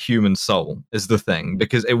you have a human soul, is the thing,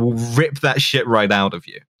 because it will rip that shit right out of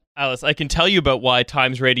you. Alice, I can tell you about why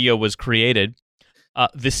Times Radio was created.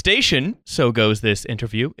 The station, so goes this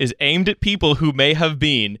interview, is aimed at people who may have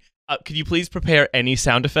been, could you please prepare any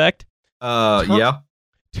sound effect? Yeah.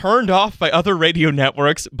 Turned off by other radio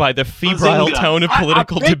networks by the febrile tone of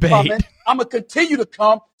political debate. I'm going to continue to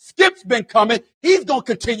come. Skip's been coming. He's going to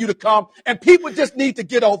continue to come. And people just need to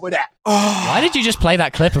get over that. Why did you just play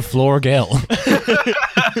that clip of Flora Gill? So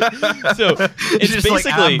it's just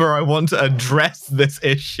basically... Amber, I want to address this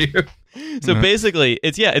issue. So basically,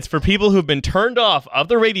 it's for people who've been turned off of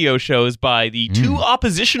the radio shows by the too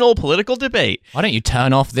oppositional political debate. Why don't you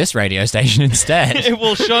turn off this radio station instead? It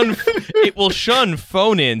will shun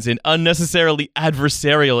phone-ins and unnecessarily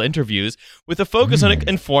adversarial interviews with a focus on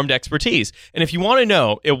informed expertise. And if you want to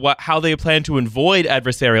know how they plan to avoid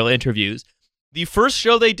adversarial interviews, the first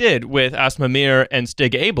show they did with Asma Mir and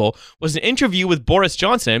Stig Abel was an interview with Boris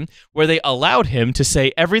Johnson where they allowed him to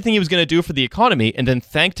say everything he was going to do for the economy and then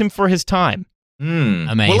thanked him for his time.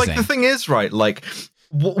 Amazing. Well, like, the thing is, right, like,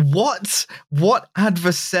 what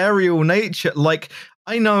adversarial nature, like,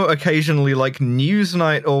 I know occasionally, like,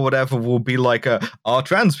 Newsnight or whatever will be like, are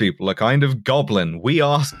trans people a kind of goblin? We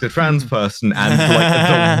asked a trans person and,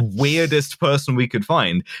 like, the weirdest person we could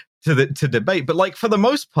find to debate. But, like, for the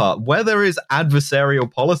most part, where there is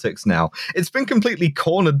adversarial politics now, it's been completely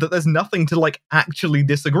cornered that there's nothing to, like, actually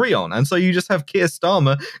disagree on. And so you just have Keir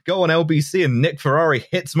Starmer go on LBC and Nick Ferrari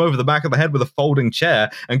hits him over the back of the head with a folding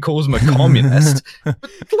chair and calls him a communist. But,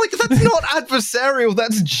 like, that's not adversarial.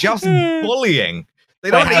 That's just bullying. They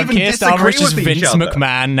don't even Keir disagree Starmer is with each Vince other.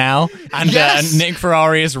 McMahon now, and Nick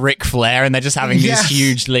Ferrari is Ric Flair, and they're just having this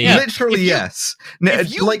huge lead. Literally, yes.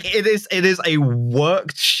 Like, it is a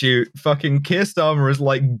worked shoot. Fucking Keir Starmer is,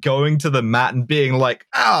 like, going to the mat and being like,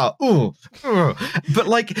 but,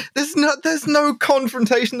 like, there's no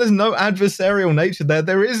confrontation. There's no adversarial nature there.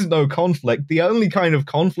 There is no conflict. The only kind of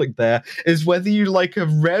conflict there is whether you like a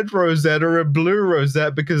red rosette or a blue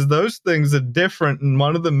rosette, because those things are different, and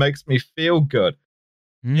one of them makes me feel good.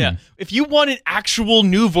 Yeah. If you want an actual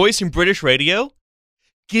new voice in British radio,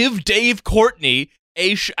 give Dave Courtney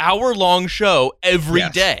a hour-long show every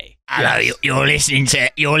day. Hello, you're listening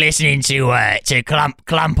to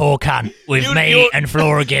Clump or Cunt with me and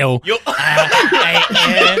Flora Gill. Yes,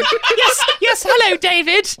 hello,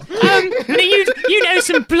 David. You know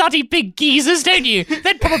some bloody big geezers, don't you?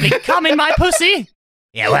 They'd probably come in my pussy.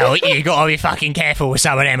 Yeah, well, you got to be fucking careful with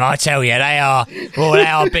some of them, I tell you. They are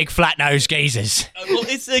big flat-nosed geezers. Well,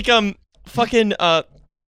 it's like,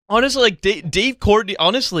 honestly, like,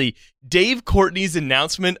 Dave Courtney's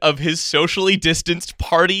announcement of his socially distanced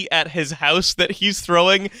party at his house that he's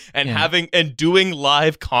throwing and having and doing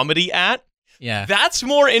live comedy at. Yeah. That's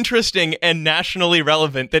more interesting and nationally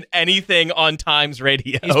relevant than anything on Times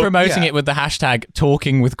Radio. He's promoting it with the hashtag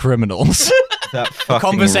talking with criminals.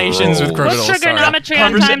 Conversations with criminals. What's trigonometry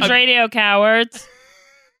on Times Radio, cowards?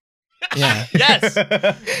 Yeah. Yes.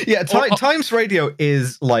 Times Radio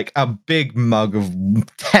is like a big mug of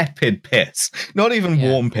tepid piss. Not even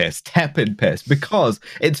warm piss, tepid piss, because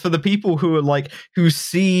it's for the people who are like, who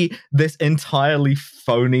see this entirely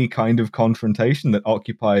phony kind of confrontation that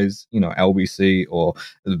occupies, LBC or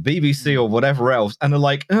the BBC or whatever else, and they're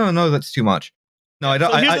like, oh no, that's too much. No, I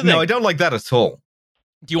don't. I don't like that at all.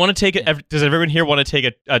 Do you want to take it? Does everyone here want to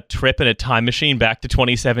take a trip in a time machine back to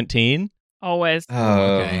 2017? Always.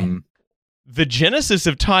 Okay. The genesis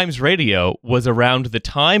of Times Radio was around the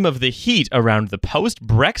time of the heat around the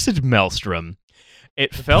post-Brexit maelstrom.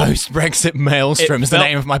 Post-Brexit Maelstrom is the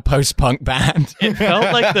name of my post-punk band. It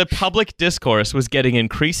felt like the public discourse was getting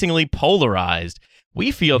increasingly polarized.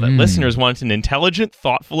 We feel that listeners want an intelligent,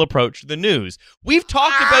 thoughtful approach to the news. We have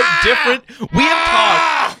talked about different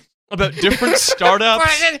startups.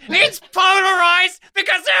 It's polarized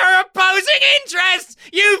because there are opposing interests.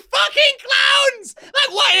 You fucking clowns!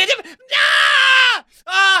 Like, what?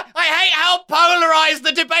 I hate how polarized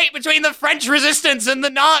the debate between the French resistance and the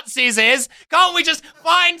Nazis is. Can't we just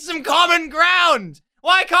find some common ground?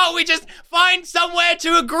 Why can't we just find somewhere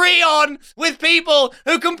to agree on with people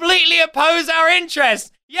who completely oppose our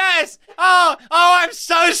interests? Yes! Oh, I'm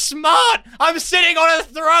so smart! I'm sitting on a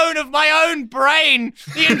throne of my own brain!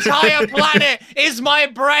 The entire planet is my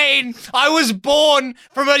brain! I was born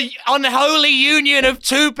from an unholy union of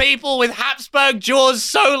two people with Habsburg jaws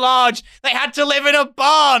so large they had to live in a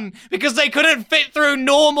barn because they couldn't fit through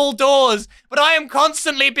normal doors. But I am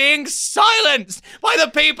constantly being silenced by the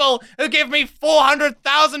people who give me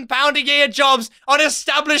 £400,000 a year jobs on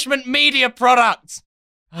establishment media products.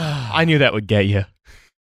 I knew that would get you.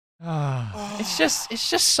 It's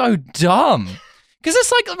just so dumb. Because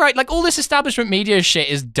it's like all this establishment media shit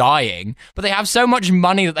is dying, but they have so much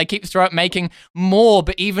money that they keep making more,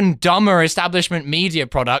 but even dumber establishment media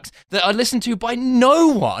products that are listened to by no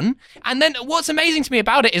one. And then what's amazing to me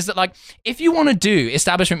about it is that, like, if you want to do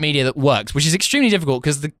establishment media that works, which is extremely difficult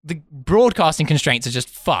because the broadcasting constraints are just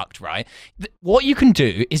fucked, right? What you can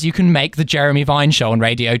do is you can make the Jeremy Vine show on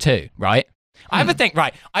Radio 2, right? I have a thing,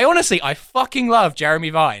 right? I fucking love Jeremy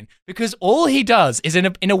Vine because all he does is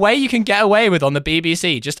in a way you can get away with on the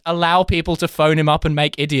BBC, just allow people to phone him up and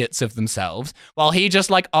make idiots of themselves while he just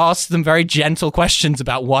like asks them very gentle questions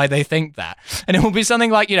about why they think that. And it will be something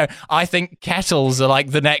like, I think kettles are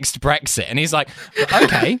like the next Brexit. And he's like,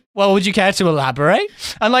 okay, well, would you care to elaborate?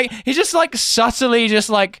 And like, he just like subtly just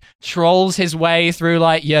like trolls his way through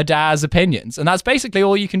like your dad's opinions. And that's basically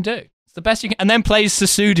all you can do. It's the best you can, and then plays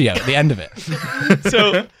Susudio at the end of it.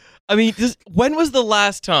 So, I mean, when was the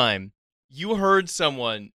last time you heard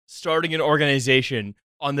someone starting an organization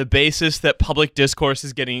on the basis that public discourse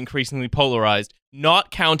is getting increasingly polarized,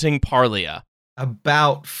 not counting Parlia?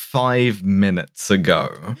 About 5 minutes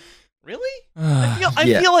ago. Really?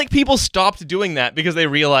 I feel like people stopped doing that because they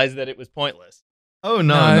realized that it was pointless. Oh,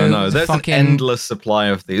 no. There's an endless supply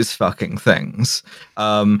of these fucking things.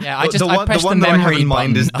 I pressed the one that I have in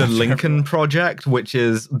mind is the button. Lincoln Project, which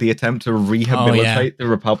is the attempt to rehabilitate the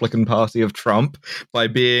Republican Party of Trump by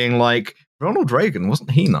being like, Ronald Reagan,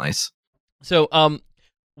 wasn't he nice? So,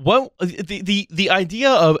 what the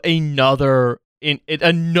idea of another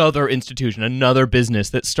institution, another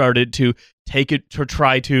business that started to take it to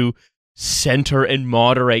try to center and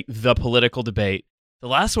moderate the political debate. The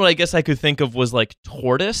last one I guess I could think of was like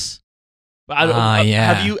Tortoise.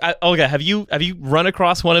 Yeah. Have you run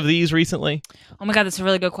across one of these recently? Oh my God, that's a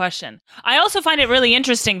really good question. I also find it really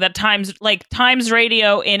interesting that Times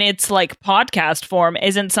Radio in its like podcast form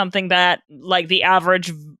isn't something that like the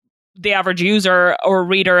average user or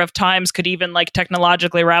reader of Times could even like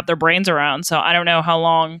technologically wrap their brains around. So I don't know how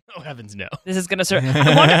long. Oh heavens, no! This is going to serve.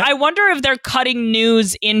 I wonder if they're cutting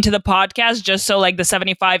news into the podcast just so like the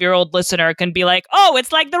 75-year-old listener can be like, oh,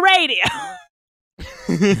 it's like the radio.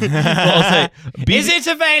 Well, I'll say, is it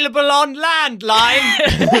available on landline?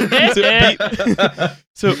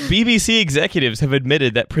 So BBC executives have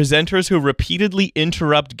admitted that presenters who repeatedly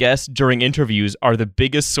interrupt guests during interviews are the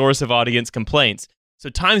biggest source of audience complaints. So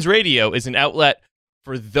Times Radio is an outlet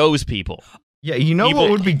for those people. Yeah, what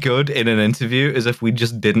would be good in an interview is if we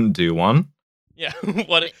just didn't do one. Yeah.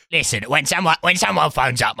 Listen, when someone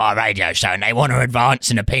phones up my radio show and they want to advance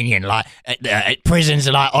an opinion like prisons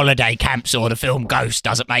are like holiday camps or the film Ghost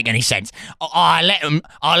doesn't make any sense, I let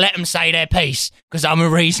them say their piece because I'm a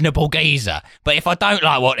reasonable geezer. But if I don't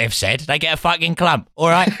like what they've said, they get a fucking clump. All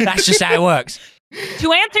right, that's just how it works.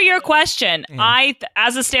 To answer your question,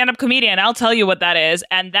 as a stand-up comedian, I'll tell you what that is,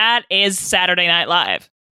 and that is Saturday Night Live.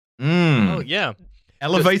 Oh, yeah.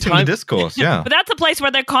 Elevating the discourse, yeah. But that's a place where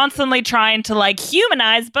they're constantly trying to like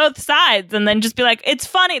humanize both sides and then just be like, it's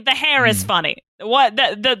funny, the hair is funny. What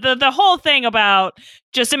the whole thing about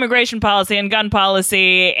just immigration policy and gun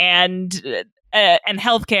policy and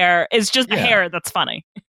healthcare is just the hair that's funny.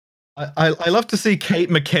 I love to see Kate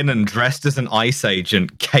McKinnon dressed as an ICE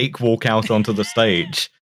agent cakewalk out onto the stage.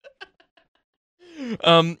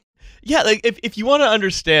 Yeah, like if you want to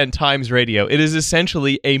understand Times Radio, it is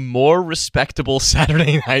essentially a more respectable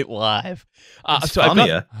Saturday Night Live. It's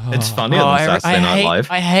funnier. It's funnier than Saturday Night Live.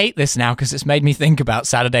 I hate this now because it's made me think about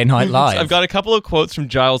Saturday Night Live. I've got a couple of quotes from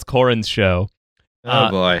Giles Coren's show. Oh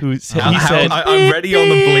boy! He said, "I'm ready on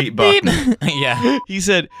the bleep button." Yeah, he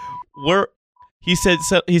said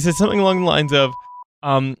something along the lines of,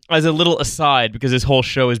 as a little aside, because this whole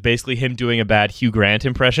show is basically him doing a bad Hugh Grant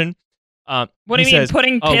impression. What do you mean,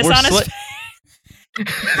 putting piss on his face?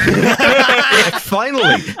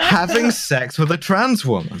 Finally, having sex with a trans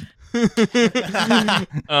woman. No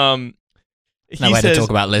way to talk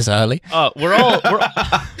about Liz Hurley. We're all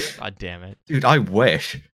God damn it. Dude, I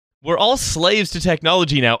wish. We're all slaves to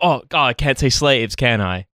technology now. Oh, God, I can't say slaves, can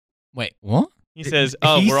I? Wait, what? He says,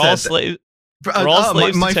 we're all slaves. We're all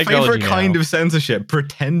slaves my to technology favorite now. kind of censorship,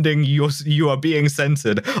 pretending you are being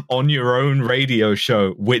censored on your own radio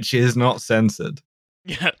show, which is not censored.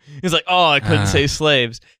 Yeah, he's like, I couldn't say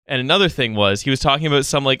slaves. And another thing was, he was talking about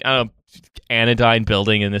some anodyne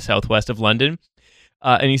building in the southwest of London.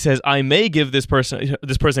 And he says, I may give this person I'm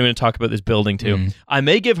going to talk about this building to, I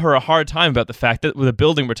may give her a hard time about the fact that the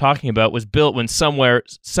building we're talking about was built when somewhere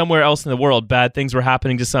else in the world bad things were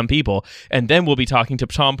happening to some people. And then we'll be talking to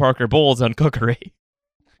Tom Parker Bowles on cookery.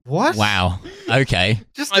 What? Wow. Okay.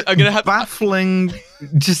 Just I'm gonna have baffling.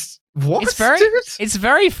 Just what? It's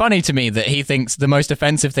very funny to me that he thinks the most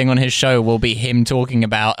offensive thing on his show will be him talking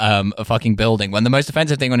about a fucking building, when the most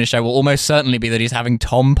offensive thing on his show will almost certainly be that he's having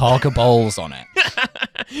Tom Parker Bowles on it.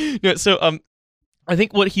 Yeah, so I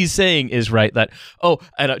think what he's saying is right, that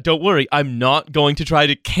and don't worry, I'm not going to try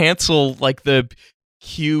to cancel like the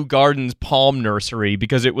Kew Gardens Palm Nursery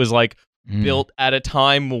because it was like built at a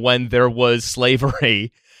time when there was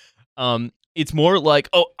slavery. It's more like,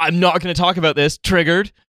 I'm not going to talk about this.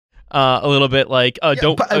 Triggered. a little bit like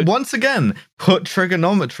once again, put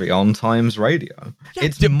trigonometry on Times Radio. Yeah,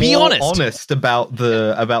 it's be more honest about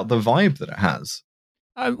the vibe that it has.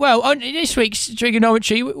 Well, on this week's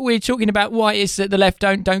trigonometry, we're talking about why it's that the left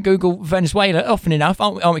don't Google Venezuela often enough,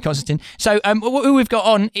 aren't we, Constantine? So, who we've got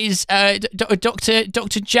on is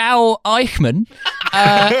Dr. Joe Eichmann,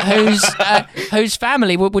 whose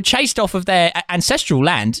family were chased off of their ancestral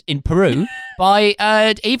land in Peru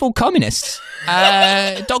by evil communists.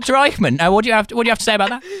 Dr. Eichmann, what do you have to say about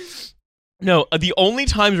that? No, the only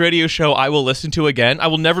Times Radio show I will listen to again, I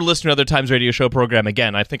will never listen to another Times Radio show program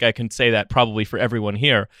again. I think I can say that probably for everyone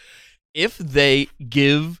here. If they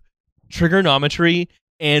give trigonometry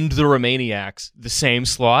and the Romaniacs the same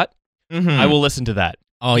slot, I will listen to that.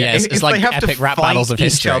 Oh yeah, it's like epic rap battles of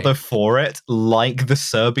history. Each other for it, like the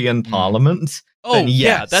Serbian parliament. Oh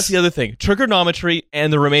yeah, that's the other thing. Trigonometry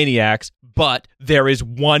and the Romaniacs, but there is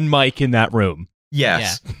one mic in that room.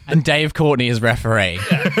 Yes. Yeah. And Dave Courtney is referee.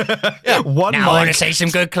 Now I want to see some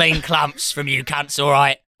good clean clumps from you cunts, all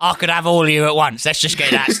right? I could have all of you at once. Let's just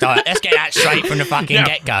get that started. Let's get that straight from the fucking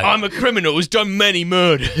get-go. I'm a criminal who's done many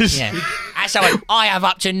murders. Yeah. So I have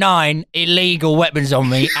up to 9 illegal weapons on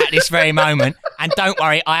me at this very moment. And don't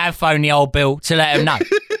worry, I have phoned the old Bill to let him know.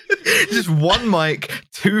 Just one mic,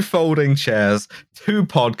 2 folding chairs, 2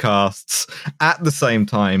 podcasts at the same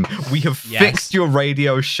time. We have fixed your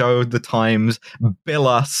radio show, The Times. Bill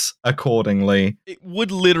us accordingly. It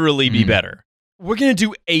would literally be better. We're going to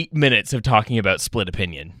do 8 minutes of talking about split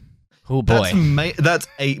opinion. Oh boy. That's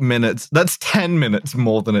 8 minutes. That's 10 minutes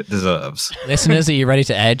more than it deserves. Listeners, are you ready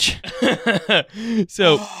to edge?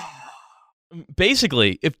 So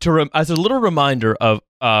basically, as a little reminder of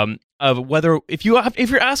whether if you're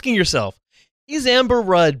asking yourself, is Amber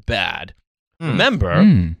Rudd bad?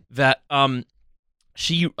 Remember that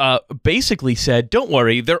she basically said, don't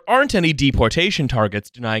worry, there aren't any deportation targets,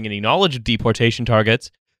 denying any knowledge of deportation targets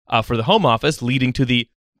for the Home Office, leading to the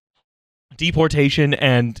deportation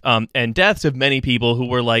and deaths of many people who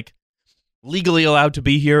were like legally allowed to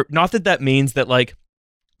be here. Not that means that like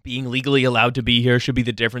being legally allowed to be here should be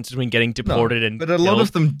the difference between getting deported and but a lot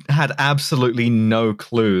of them had absolutely no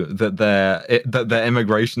clue that their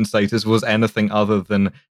immigration status was anything other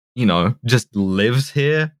than, just lives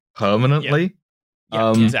here permanently.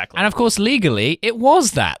 Yeah, exactly. And of course, legally, it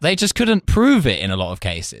was that. They just couldn't prove it in a lot of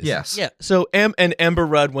cases. Yes. Yeah. So Amber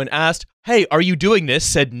Rudd, when asked, hey, are you doing this,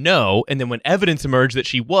 said no. And then when evidence emerged that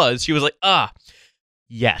she was like,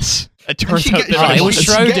 yes. It turns out that it was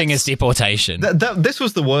Schrodinger's deportation. This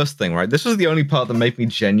was the worst thing, right? This was the only part that made me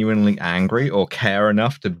genuinely angry or care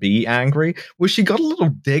enough to be angry, was she got a little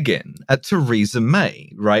dig in at Theresa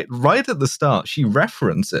May, right? Right at the start, she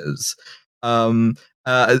references a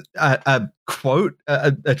quote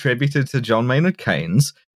attributed to John Maynard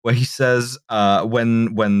Keynes, where he says,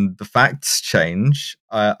 when the facts change,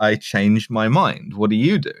 I change my mind. What do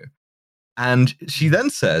you do? And she then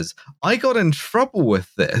says, I got in trouble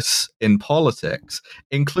with this in politics,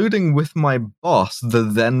 including with my boss, the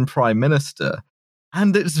then Prime Minister.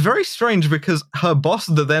 And it's very strange because her boss,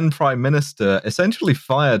 the then Prime Minister, essentially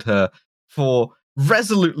fired her for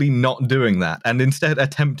resolutely not doing that and instead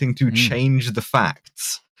attempting to change the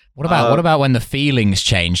facts. What about when the feelings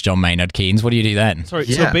changed on Maynard Keynes? What do you do then? So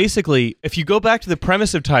basically, if you go back to the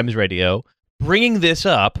premise of Times Radio, bringing this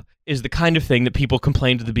up is the kind of thing that people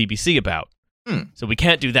complain to the BBC about. So we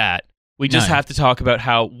can't do that. We just have to talk about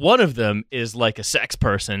how one of them is like a sex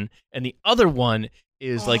person and the other one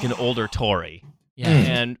is like an older Tory. Yeah.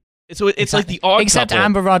 And so it's like the odd Except couple.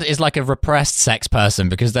 Amber Rudd is like a repressed sex person,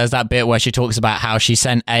 because there's that bit where she talks about how she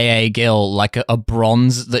sent A.A. Gill like a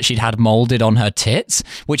bronze that she'd had molded on her tits,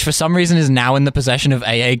 which for some reason is now in the possession of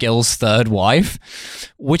A.A. Gill's third wife,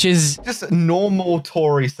 which is just normal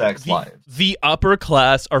Tory sex life. The upper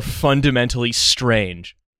class are fundamentally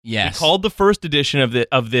strange. Yes. We called the first edition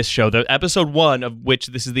of this show, the episode 1 of which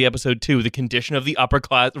this is the episode 2, the condition of the upper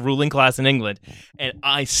class, ruling class in England, and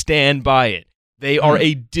I stand by it. They are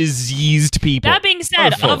a diseased people. That being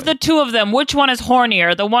said, of the two of them, which one is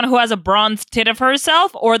hornier? The one who has a bronze tit of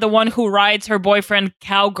herself, or the one who rides her boyfriend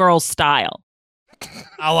cowgirl style?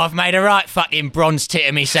 Oh, I've made a right fucking bronze tit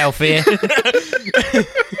of myself here.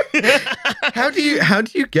 How do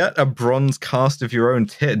you get a bronze cast of your own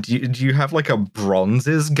tit? Do you have like a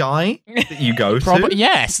bronzes guy that you go to?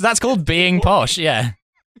 Yes, that's called being posh. Yeah,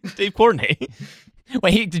 Dave Courtney.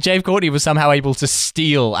 Well, Dave Courtney was somehow able to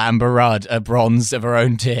steal Amber Rudd a bronze of her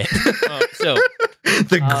own tit.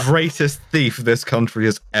 The greatest thief this country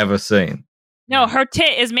has ever seen. No, her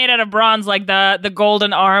tit is made out of bronze, like the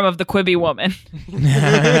golden arm of the Quibi woman.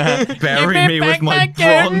 Bury me with my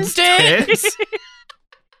bronze tits.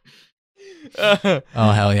 Oh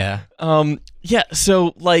hell yeah. Yeah,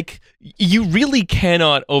 so like you really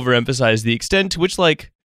cannot overemphasize the extent to which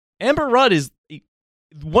like Amber Rudd is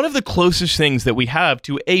one of the closest things that we have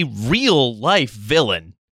to a real life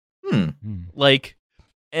villain. Like,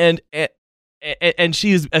 and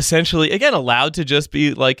she is essentially again allowed to just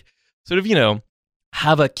be like sort of, you know,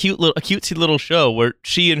 have a cutesy little show where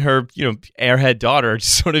she and her, you know, airhead daughter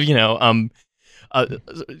just sort of, you know,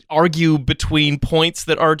 argue between points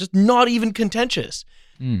that are just not even contentious.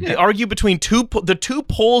 They argue between the two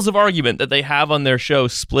poles of argument that they have on their show,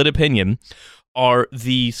 Split Opinion, are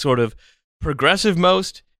the sort of progressive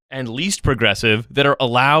most and least progressive that are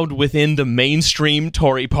allowed within the mainstream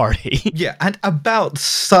Tory party. Yeah, and about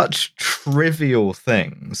such trivial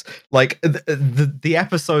things. Like the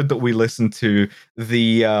episode that we listened to,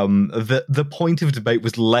 the point of debate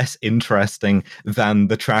was less interesting than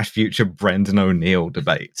the Trash Future Brendan O'Neill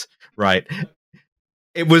debate, right?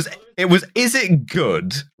 It was is it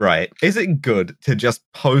good, right? Is it good to just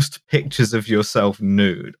post pictures of yourself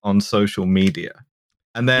nude on social media?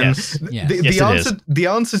 And then the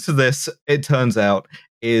answer to this, it turns out,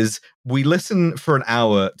 is we listen for an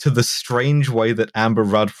hour to the strange way that Amber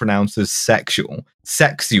Rudd pronounces sexual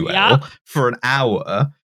for an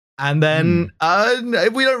hour, and then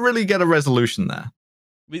we don't really get a resolution there.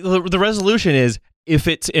 The resolution is if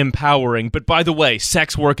it's empowering, but by the way,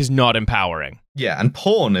 sex work is not empowering. Yeah, and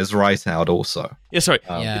porn is right out also. Yeah, sorry.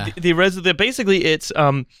 Basically, it's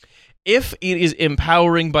if it is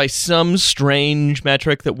empowering by some strange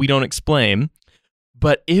metric that we don't explain,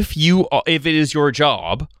 but if it is your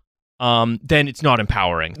job, then it's not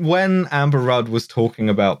empowering. When Amber Rudd was talking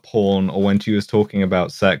about porn, or when she was talking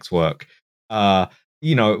about sex work,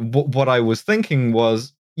 you know, what I was thinking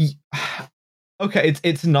was, okay,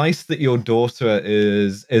 it's nice that your daughter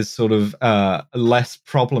is sort of less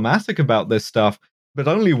problematic about this stuff, but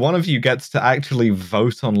only one of you gets to actually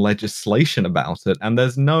vote on legislation about it, and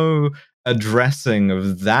there's no addressing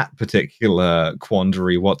of that particular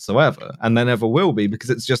quandary whatsoever, and there never will be, because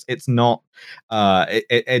it's not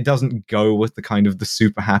it doesn't go with the kind of the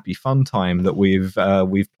super happy fun time that we've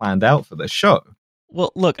planned out for this show.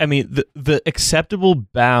 Well, look, I mean, the acceptable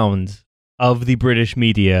bound of the British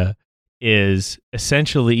media is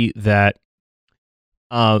essentially that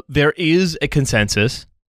there is a consensus.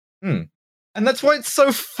 And that's why it's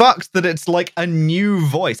so fucked that it's like a new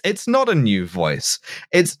voice. It's not a new voice.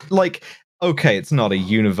 It's like, okay, it's not a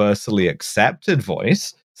universally accepted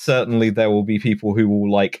voice. Certainly there will be people who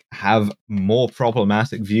will like have more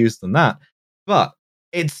problematic views than that. But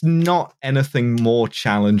it's not anything more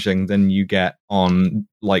challenging than you get on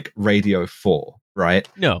like Radio 4, right?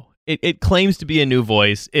 No, it claims to be a new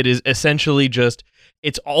voice. It is essentially just,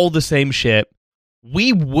 it's all the same shit.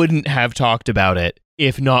 We wouldn't have talked about it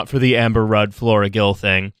if not for the Amber Rudd, Flora Gill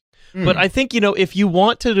thing. But I think, you know, if you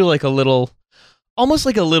want to do like almost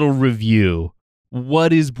like a little review,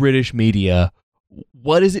 what is British media?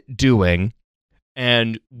 What is it doing?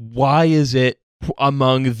 And why is it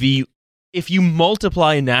among the, if you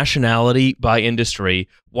multiply nationality by industry,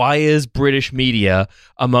 why is British media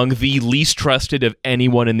among the least trusted of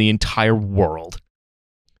anyone in the entire world?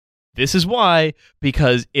 This is why,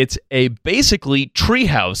 because it's a basically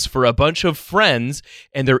treehouse for a bunch of friends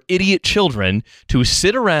and their idiot children to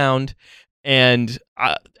sit around and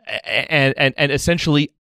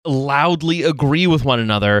essentially loudly agree with one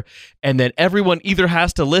another, and then everyone either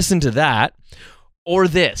has to listen to that or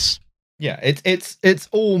this. Yeah, it's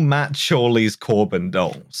all Matt Shawley's Corbyn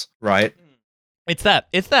dolls, right? It's that.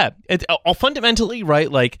 It's fundamentally, right,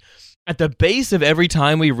 like, at the base of every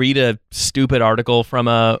time we read a stupid article from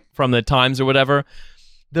the Times or whatever,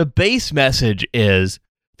 the base message is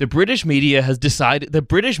the British media has decided, the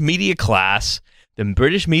British media class, the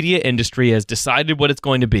British media industry has decided what it's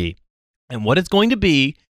going to be. And what it's going to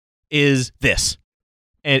be is this.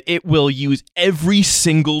 And it will use every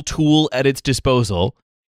single tool at its disposal.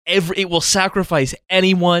 It will sacrifice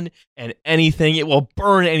anyone and anything. It will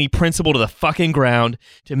burn any principle to the fucking ground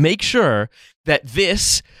to make sure that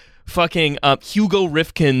this fucking Hugo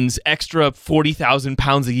Rifkin's extra 40,000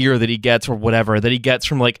 pounds a year that he gets, or whatever, that he gets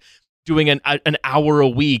from like doing an hour a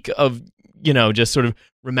week of, you know, just sort of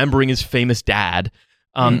remembering his famous dad,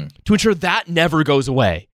 to ensure that never goes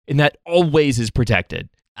away and that always is protected.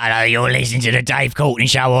 Hello, you're listening to the Dave Courtney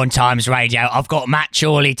Show on Times Radio. I've got Matt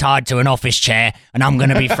Chorley tied to an office chair, and I'm going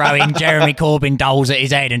to be throwing Jeremy Corbyn dolls at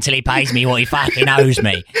his head until he pays me what he fucking owes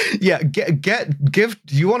me. Yeah, give.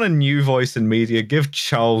 Do you want a new voice in media? Give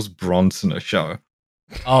Charles Bronson a show.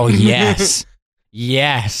 Oh yes,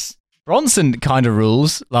 yes. Bronson kind of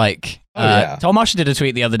rules. Like, Tom Usher did a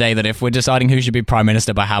tweet the other day that if we're deciding who should be prime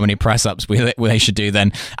minister by how many press-ups they should do,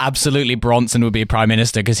 then absolutely Bronson would be prime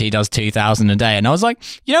minister because he does 2,000 a day. And I was like,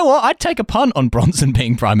 you know what? I'd take a punt on Bronson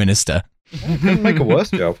being prime minister. Couldn't make a worse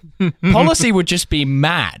job. Policy would just be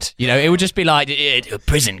mad. It would just be like,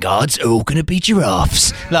 prison guards are all going to be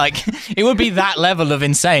giraffes. Like, it would be that level of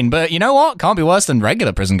insane. But you know what? Can't be worse than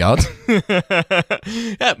regular prison guards.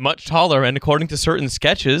 Yeah, much taller and, according to certain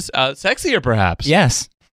sketches, sexier perhaps. Yes.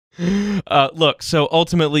 Look, so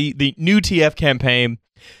ultimately, the new TF campaign,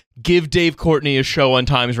 give Dave Courtney a show on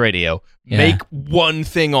Times Radio. Yeah. Make one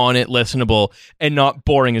thing on it listenable and not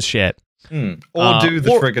boring as shit. Or do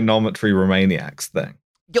the trigonometry Romaniacs thing.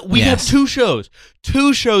 Yeah, we have two shows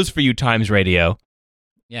for you, Times Radio.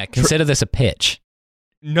 Yeah, consider this a pitch.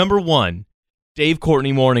 Number 1, Dave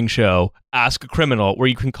Courtney Morning Show, Ask a Criminal, where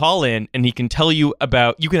you can call in and he can tell you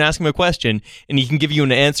you can ask him a question and he can give you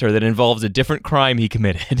an answer that involves a different crime he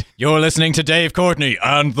committed. You're listening to Dave Courtney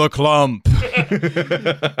and the Clump.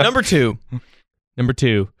 Number two,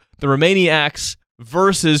 the Romaniacs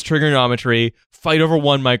versus trigonometry, fight over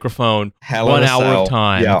one microphone, 1 hour of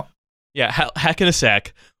time. Yeah, heck in a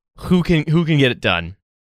sec. Who can get it done?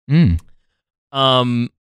 I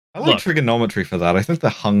like trigonometry for that. I think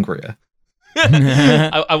they're hungrier.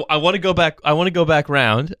 I want to go back. I want to go back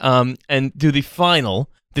round and do the final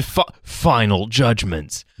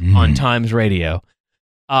judgments on Times Radio.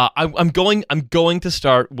 I'm going to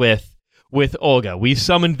start with Olga. We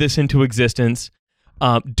summoned this into existence.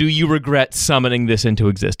 Do you regret summoning this into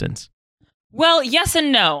existence? Well, yes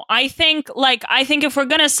and no. I think if we're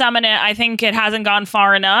going to summon it, I think it hasn't gone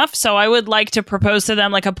far enough. So I would like to propose to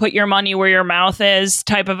them like a put your money where your mouth is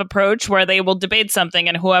type of approach where they will debate something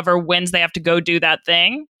and whoever wins, they have to go do that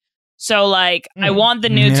thing. So I want the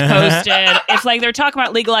nudes posted. If they're talking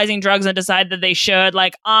about legalizing drugs and decide that they should,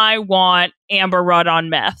 I want Amber Rudd on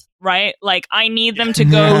meth. Right? I need them to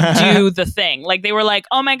go do the thing. They were like,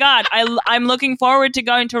 oh my God, I'm looking forward to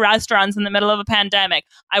going to restaurants in the middle of a pandemic.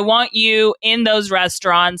 I want you in those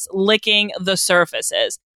restaurants licking the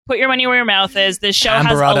surfaces. Put your money where your mouth is. This show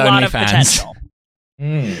has a lot of potential.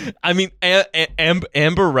 I mean,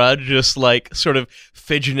 Amber Rudd just sort of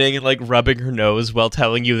fidgeting and rubbing her nose while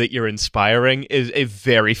telling you that you're inspiring is a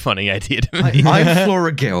very funny idea to me. I'm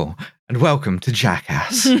Flora Gill, and welcome to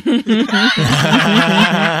Jackass. I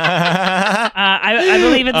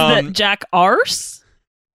believe it's the Jack Arse.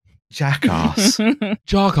 Jackass.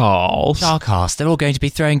 Jackass. They're all going to be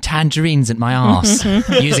throwing tangerines at my arse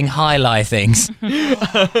using highlight things.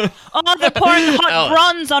 Oh, they're pouring hot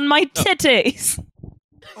bronze on my titties.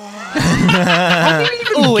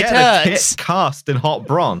 It hurts. Cast in hot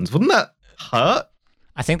bronze. Wouldn't that hurt?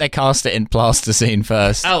 I think they cast it in plasticine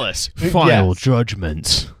first. Alice, final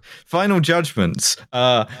judgments. Final judgments.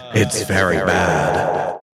 It's very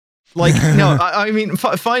bad. No, I mean,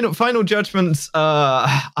 final judgments.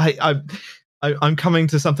 I'm coming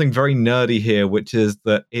to something very nerdy here, which is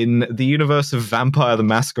that in the universe of Vampire the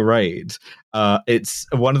Masquerade, it's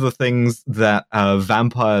one of the things that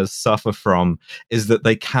vampires suffer from is that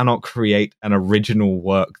they cannot create an original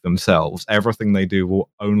work themselves. Everything they do will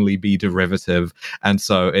only be derivative, and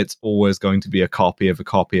so it's always going to be a copy of a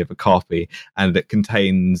copy of a copy, and it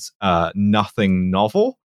contains nothing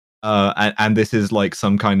novel. And this is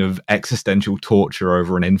some kind of existential torture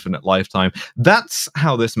over an infinite lifetime. That's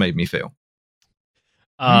how this made me feel.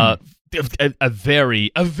 A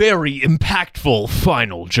very impactful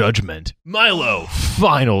final judgment. Milo,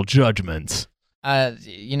 final judgments.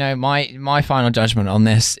 My final judgment on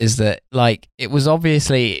this is that it was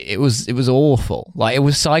obviously it was awful. It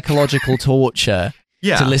was psychological torture.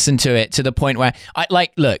 To listen to it to the point where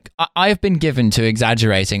I've been given to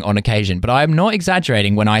exaggerating on occasion, but I am not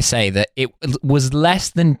exaggerating when I say that it was less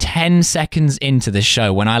than 10 seconds into the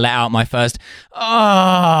show when I let out my first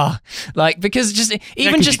because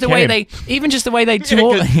the way they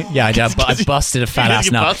talk. I busted a fat ass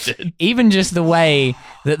nut. Even just the way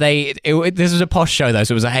that this was a posh show though,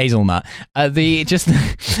 so it was a hazelnut.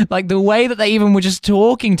 The way that they even were just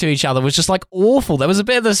talking to each other was just awful. There was a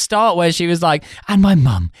bit at the start where she was like, and my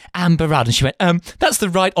mum, Amber Rudd, and she went, that's the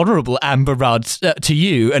Right Honourable Amber Rudd to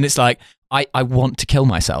you, and it's I want to kill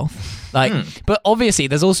myself. But obviously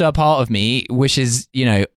there's also a part of me which is,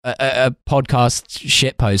 a podcast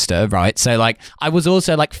shit poster, right? So I was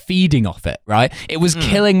also feeding off it, right? It was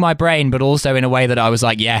killing my brain, but also in a way that I was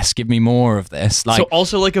yes, give me more of this. So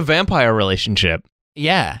also like a vampire relationship.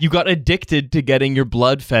 Yeah. You got addicted to getting your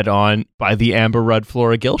blood fed on by the Amber Rudd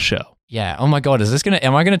Flora Gill show. Yeah. Oh my God.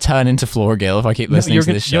 Am I gonna turn into Flora Gill if I keep listening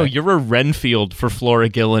to this show? No, you're a Renfield for Flora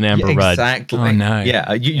Gill and Amber Rudd. Exactly. Oh no.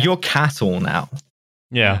 Yeah. You're cattle now.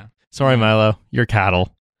 Yeah. Sorry, Milo. You're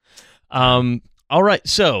cattle. All right.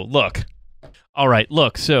 So look.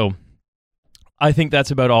 So I think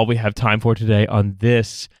that's about all we have time for today on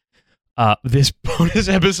this bonus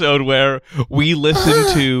episode where we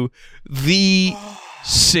listen to the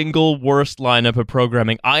single worst lineup of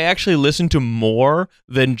programming. I actually listened to more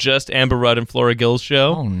than just Amber Rudd and Flora Gill's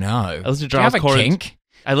show. Oh no! I listened to Do you Giles have a Corrin's. kink?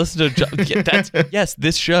 I listened to yes,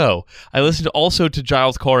 this show. I listened also to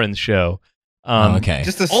Giles Corrin's show. Okay.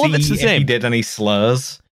 Just to all of it's see the if same. he did any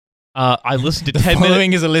slurs. I listened to The 10 minutes.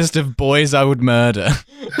 following is a list of boys I would murder.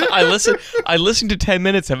 I listened to 10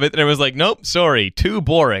 minutes of it, and I was like, nope, sorry, too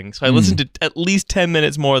boring. So I listened to at least 10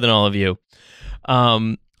 minutes more than all of you.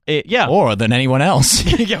 Yeah. Or than anyone else.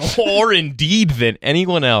 Yeah, or indeed than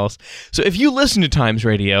anyone else. So if you listen to Times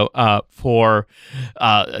Radio for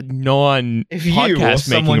non-podcast If you or making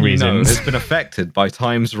someone you know reasons, has been affected by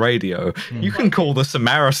Times Radio, you can call the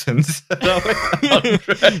Samaritans.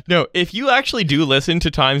 no, if you actually do listen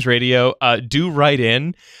to Times Radio, do write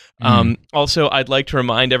in. Also, I'd like to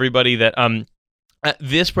remind everybody that at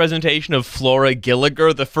this presentation of Flora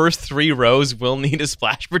Gilliger, the first 3 rows will need a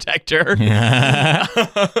splash protector.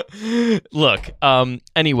 Look,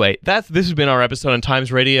 anyway, this has been our episode on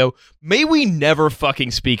Times Radio. May we never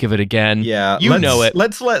fucking speak of it again. Yeah, you know it.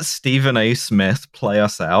 Let's let Stephen A. Smith play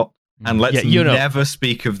us out, and let's never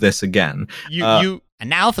speak of this again. You And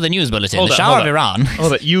now for the news bulletin. Hold The on, Shah hold of on. Iran.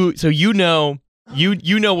 Hold it. You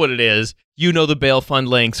know what it is. You know the bail fund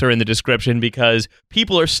links are in the description because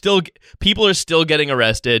people are still getting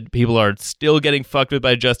arrested. People are still getting fucked with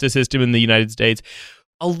by the justice system in the United States.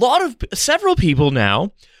 Several people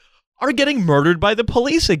now are getting murdered by the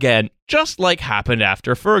police again, just like happened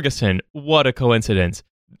after Ferguson. What a coincidence.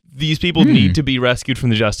 These people need to be rescued from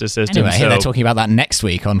the justice system. Anyway, they're talking about that next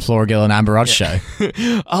week on Flora Gill and Amber Rudd's show.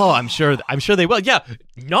 Oh, I'm sure they will. Yeah,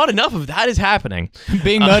 not enough of that is happening.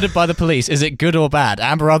 Being murdered by the police, is it good or bad?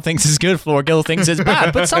 Amber Rudd thinks it's good, Flora Gill thinks it's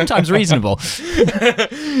bad, but sometimes reasonable.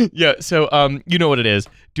 Yeah, so you know what it is.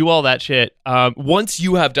 Do all that shit. Once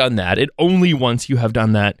you have done that, and only once you have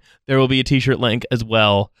done that, there will be a t-shirt link as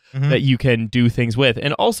well that you can do things with.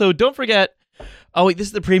 And also, don't forget, oh wait, this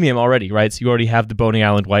is the premium already, right? So you already have the Boney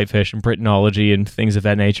Island whitefish and Britanology and things of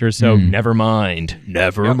that nature, so never mind.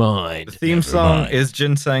 Never mind. The theme song is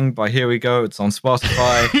Ginseng by Here We Go. It's on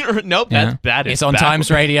Spotify. Nope, that's bad. It's on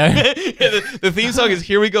Times Radio. The theme song is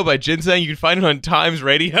Here We Go by Ginseng. You can find it on Times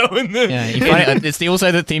Radio. Yeah, you find it's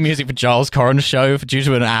also the theme music for Giles Corrin's show due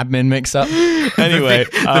to an admin mix-up. Anyway,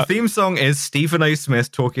 the theme song is Stephen A.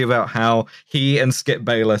 Smith talking about how he and Skip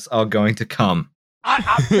Bayless are going to come.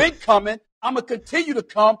 I've been coming. I'm going to continue to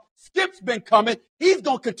come. Skip's been coming. He's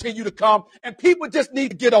going to continue to come. And people just need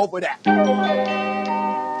to get over that.